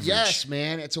have leverage. Yes,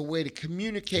 man. It's a way to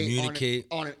communicate.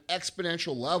 On an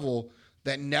exponential level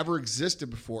that never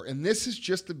existed before. And this is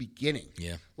just the beginning.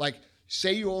 Yeah. Like,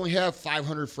 say you only have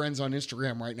 500 friends on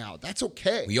Instagram right now. That's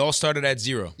okay. We all started at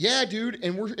 0. Yeah, dude.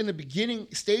 And we're in the beginning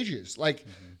stages. Like,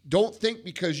 don't think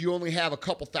because you only have a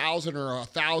couple thousand or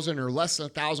 1,000 or less than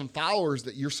 1,000 followers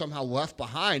that you're somehow left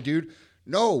behind, dude.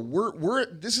 No,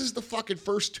 this is the fucking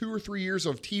first 2 or 3 years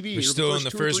of TV. We're still in the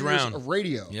first round of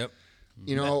radio. Yep.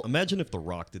 Imagine if The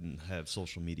Rock didn't have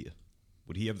social media.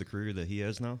 Would he have the career that he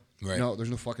has now? Right. No, there's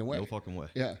no fucking way. No fucking way.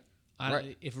 Yeah.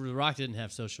 If The Rock didn't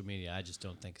have social media, I just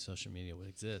don't think social media would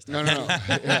exist. No.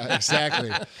 Yeah,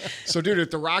 exactly. So, dude, if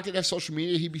The Rock didn't have social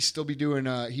media, he'd still be doing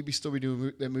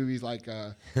the movies like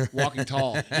Walking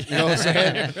Tall. You know what I'm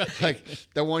saying? Like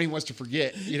the one he wants to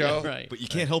forget. Right. But you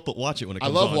can't help but watch it when it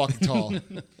comes I love on. Walking Tall.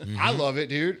 I love it,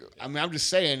 dude. I mean, I'm just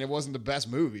saying it wasn't the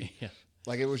best movie. Yeah.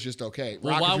 Like it was just okay.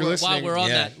 Well, Rock,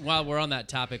 while we're on that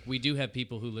topic, we do have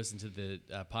people who listen to the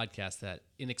podcast that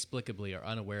inexplicably are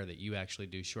unaware that you actually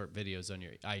do short videos on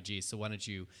your IG. So why don't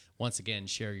you once again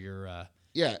share your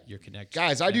connection,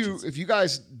 guys? I do. If you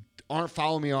guys aren't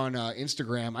following me on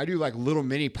Instagram, I do like little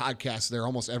mini podcasts there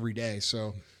almost every day.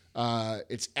 So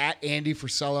it's at Andy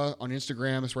Frisella on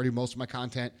Instagram. That's where I do most of my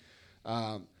content.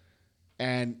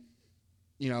 And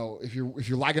if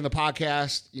you're liking the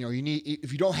podcast,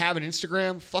 if you don't have an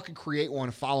Instagram, fucking create one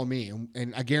and follow me,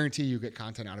 and I guarantee you get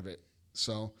content out of it.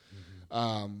 So,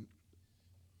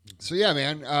 so yeah,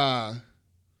 man.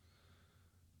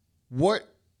 What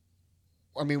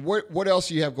else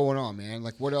do you have going on, man?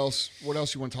 Like, what else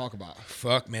you want to talk about?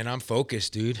 Fuck, man, I'm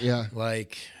focused, dude. Yeah.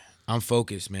 Like, I'm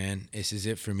focused, man. This is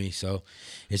it for me. So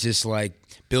it's just like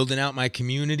building out my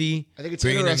community. I think it's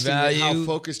bringing in interesting value. how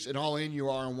focused and all in you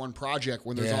are on one project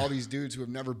when there's Yeah. all these dudes who have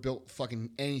never built fucking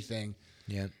anything.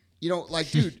 Yeah. You know,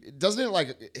 like, dude, doesn't it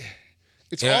like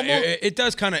it's Yeah, almost it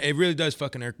does kind of. It really does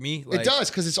fucking irk me. Like, it does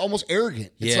because it's almost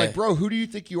arrogant. It's Yeah. like, bro, who do you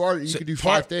think you are that you So could do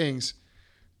part- 5 things?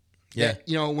 Yeah. That,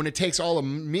 you know, when it takes all of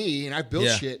me and I built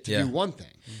Yeah, shit to yeah. do one thing.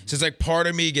 So it's like part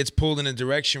of me gets pulled in a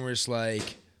direction where it's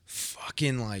like,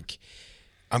 fucking like,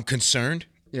 I'm concerned.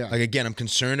 Yeah. Like again, I'm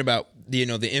concerned about the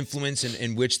influence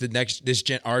in which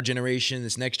our generation,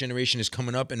 this next generation is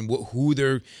coming up, and who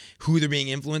they're being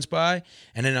influenced by.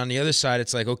 And then on the other side,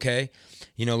 it's like, okay,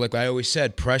 like I always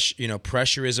said,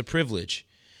 pressure is a privilege.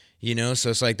 So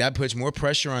it's like that puts more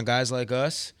pressure on guys like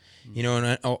us.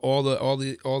 And all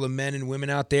the men and women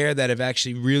out there that have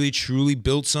actually really truly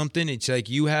built something. It's like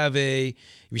you have a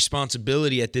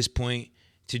responsibility at this point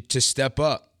to step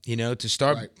up. To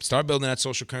start building that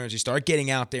social currency, start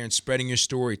getting out there and spreading your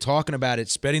story, talking about it,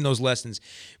 spreading those lessons.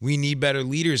 We need better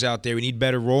leaders out there. We need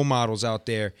better role models out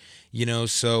there.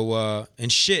 So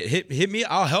and shit, hit me.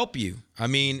 I'll help you. I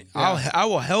mean, I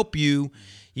will help you.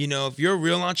 If you're a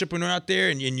real entrepreneur out there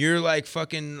and you're like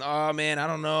fucking, oh man, I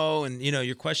don't know, and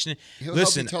you're questioning. He'll help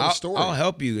listen, you tell the story. I'll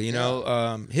help you.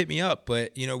 Hit me up.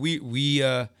 But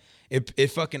it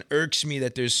fucking irks me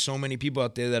that there's so many people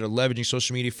out there that are leveraging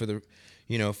social media for the,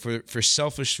 for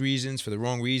selfish reasons, for the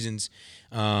wrong reasons.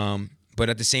 But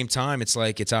at the same time, it's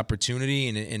like it's opportunity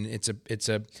and it's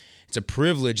a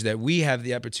privilege that we have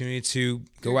the opportunity to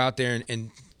go out there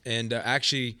and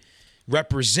actually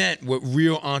represent what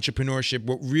real entrepreneurship,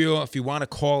 what real, if you want to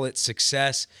call it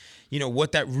success,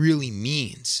 what that really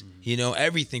means.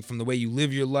 Everything from the way you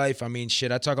live your life. I mean,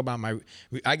 shit, I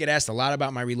get asked a lot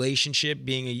about my relationship,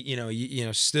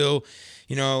 being still,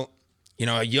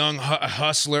 a young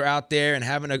hustler out there and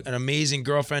having an amazing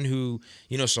girlfriend who,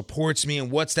 supports me.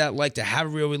 And what's that like to have a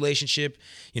real relationship?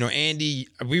 Andy,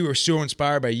 we were so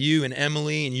inspired by you and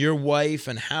Emily and your wife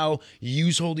and how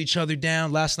you hold each other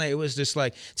down. Last night, it was just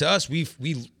like, to us, we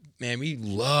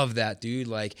love that, dude.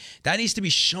 Like, that needs to be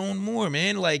shown more,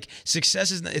 man. Like, success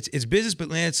is, it's business, but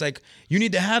man, it's like, you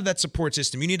need to have that support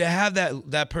system. You need to have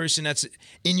that person that's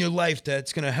in your life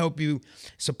that's going to help you,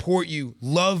 support you,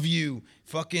 love you,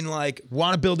 fucking like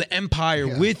want to build an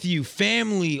empire with you,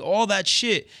 family, all that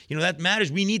shit. That matters.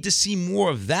 We need to see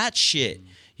more of that shit.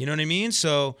 You know what I mean?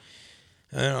 So,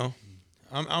 I don't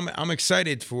know. I'm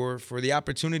excited for the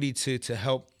opportunity to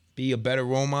help be a better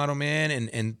role model, man,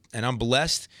 and I'm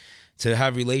blessed to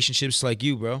have relationships like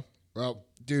you, bro. Well,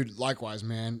 dude, likewise,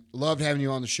 man. Loved having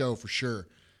you on the show for sure.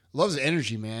 Loves the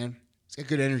energy, man. It's got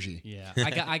good energy. Yeah,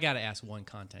 I got to ask one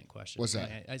content question. What's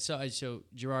that? So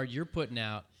Gerard, you're putting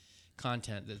out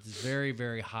content that's very,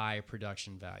 very high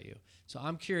production value. So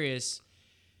I'm curious,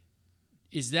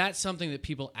 is that something that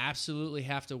people absolutely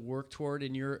have to work toward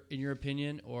in your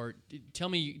opinion, or tell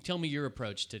me your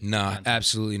approach to No, content.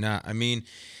 absolutely not. I mean,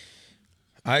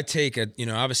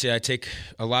 obviously I take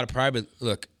a lot of pride, but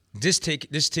look, this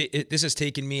has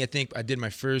taken me, I think I did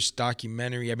my first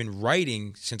documentary. I've been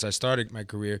writing since I started my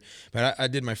career, but I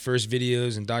did my first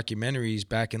videos and documentaries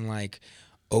back in like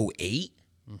 2008.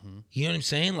 Mm-hmm. You know what I'm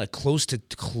saying? Like close to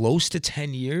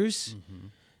 10 years. Mm-hmm.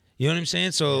 You know what I'm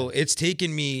saying? So it's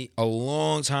taken me a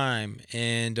long time,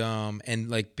 and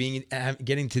like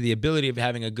getting to the ability of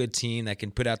having a good team that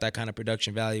can put out that kind of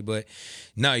production value. But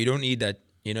no, you don't need that.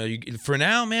 For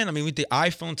now, man. I mean, with the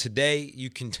iPhone today, you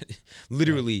can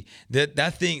literally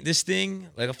this thing.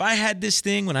 Like if I had this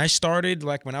thing when I started,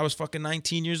 like when I was fucking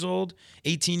 18 years old,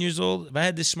 if I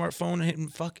had this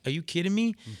smartphone, fuck, are you kidding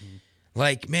me? Mm-hmm.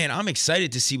 Like, man, I'm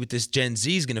excited to see what this Gen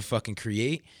Z is gonna fucking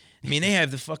create. I mean, they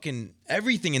have the fucking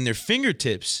everything in their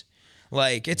fingertips.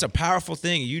 Like, it's a powerful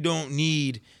thing. You don't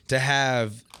need to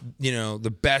have,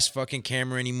 the best fucking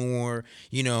camera anymore.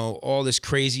 All this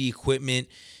crazy equipment.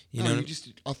 You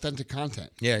just authentic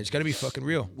content. Yeah, it's got to be fucking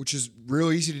real. Which is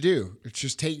real easy to do. It's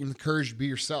just taking the courage to be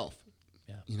yourself.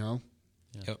 Yeah. Yeah.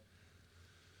 Yep.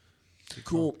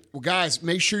 Cool. Well, guys,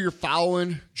 make sure you're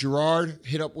following Gerard.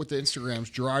 Hit up with the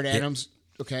Instagrams. Gerard Adams.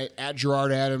 Okay, at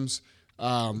Gerard Adams.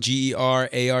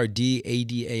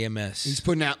 GerardAdams. He's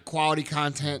putting out quality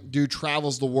content. Dude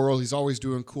travels the world. He's always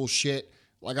doing cool shit.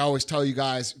 Like I always tell you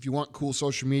guys, if you want cool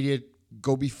social media,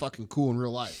 go be fucking cool in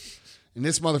real life. And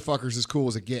this motherfucker's as cool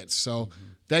as it gets. So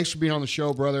thanks for being on the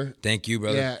show, brother. Thank you,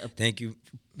 brother. Yeah. Thank you.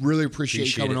 Really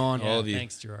appreciate you coming on. All of you.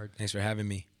 Thanks, Gerard. Thanks for having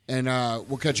me. And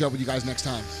we'll catch up with you guys next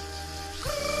time.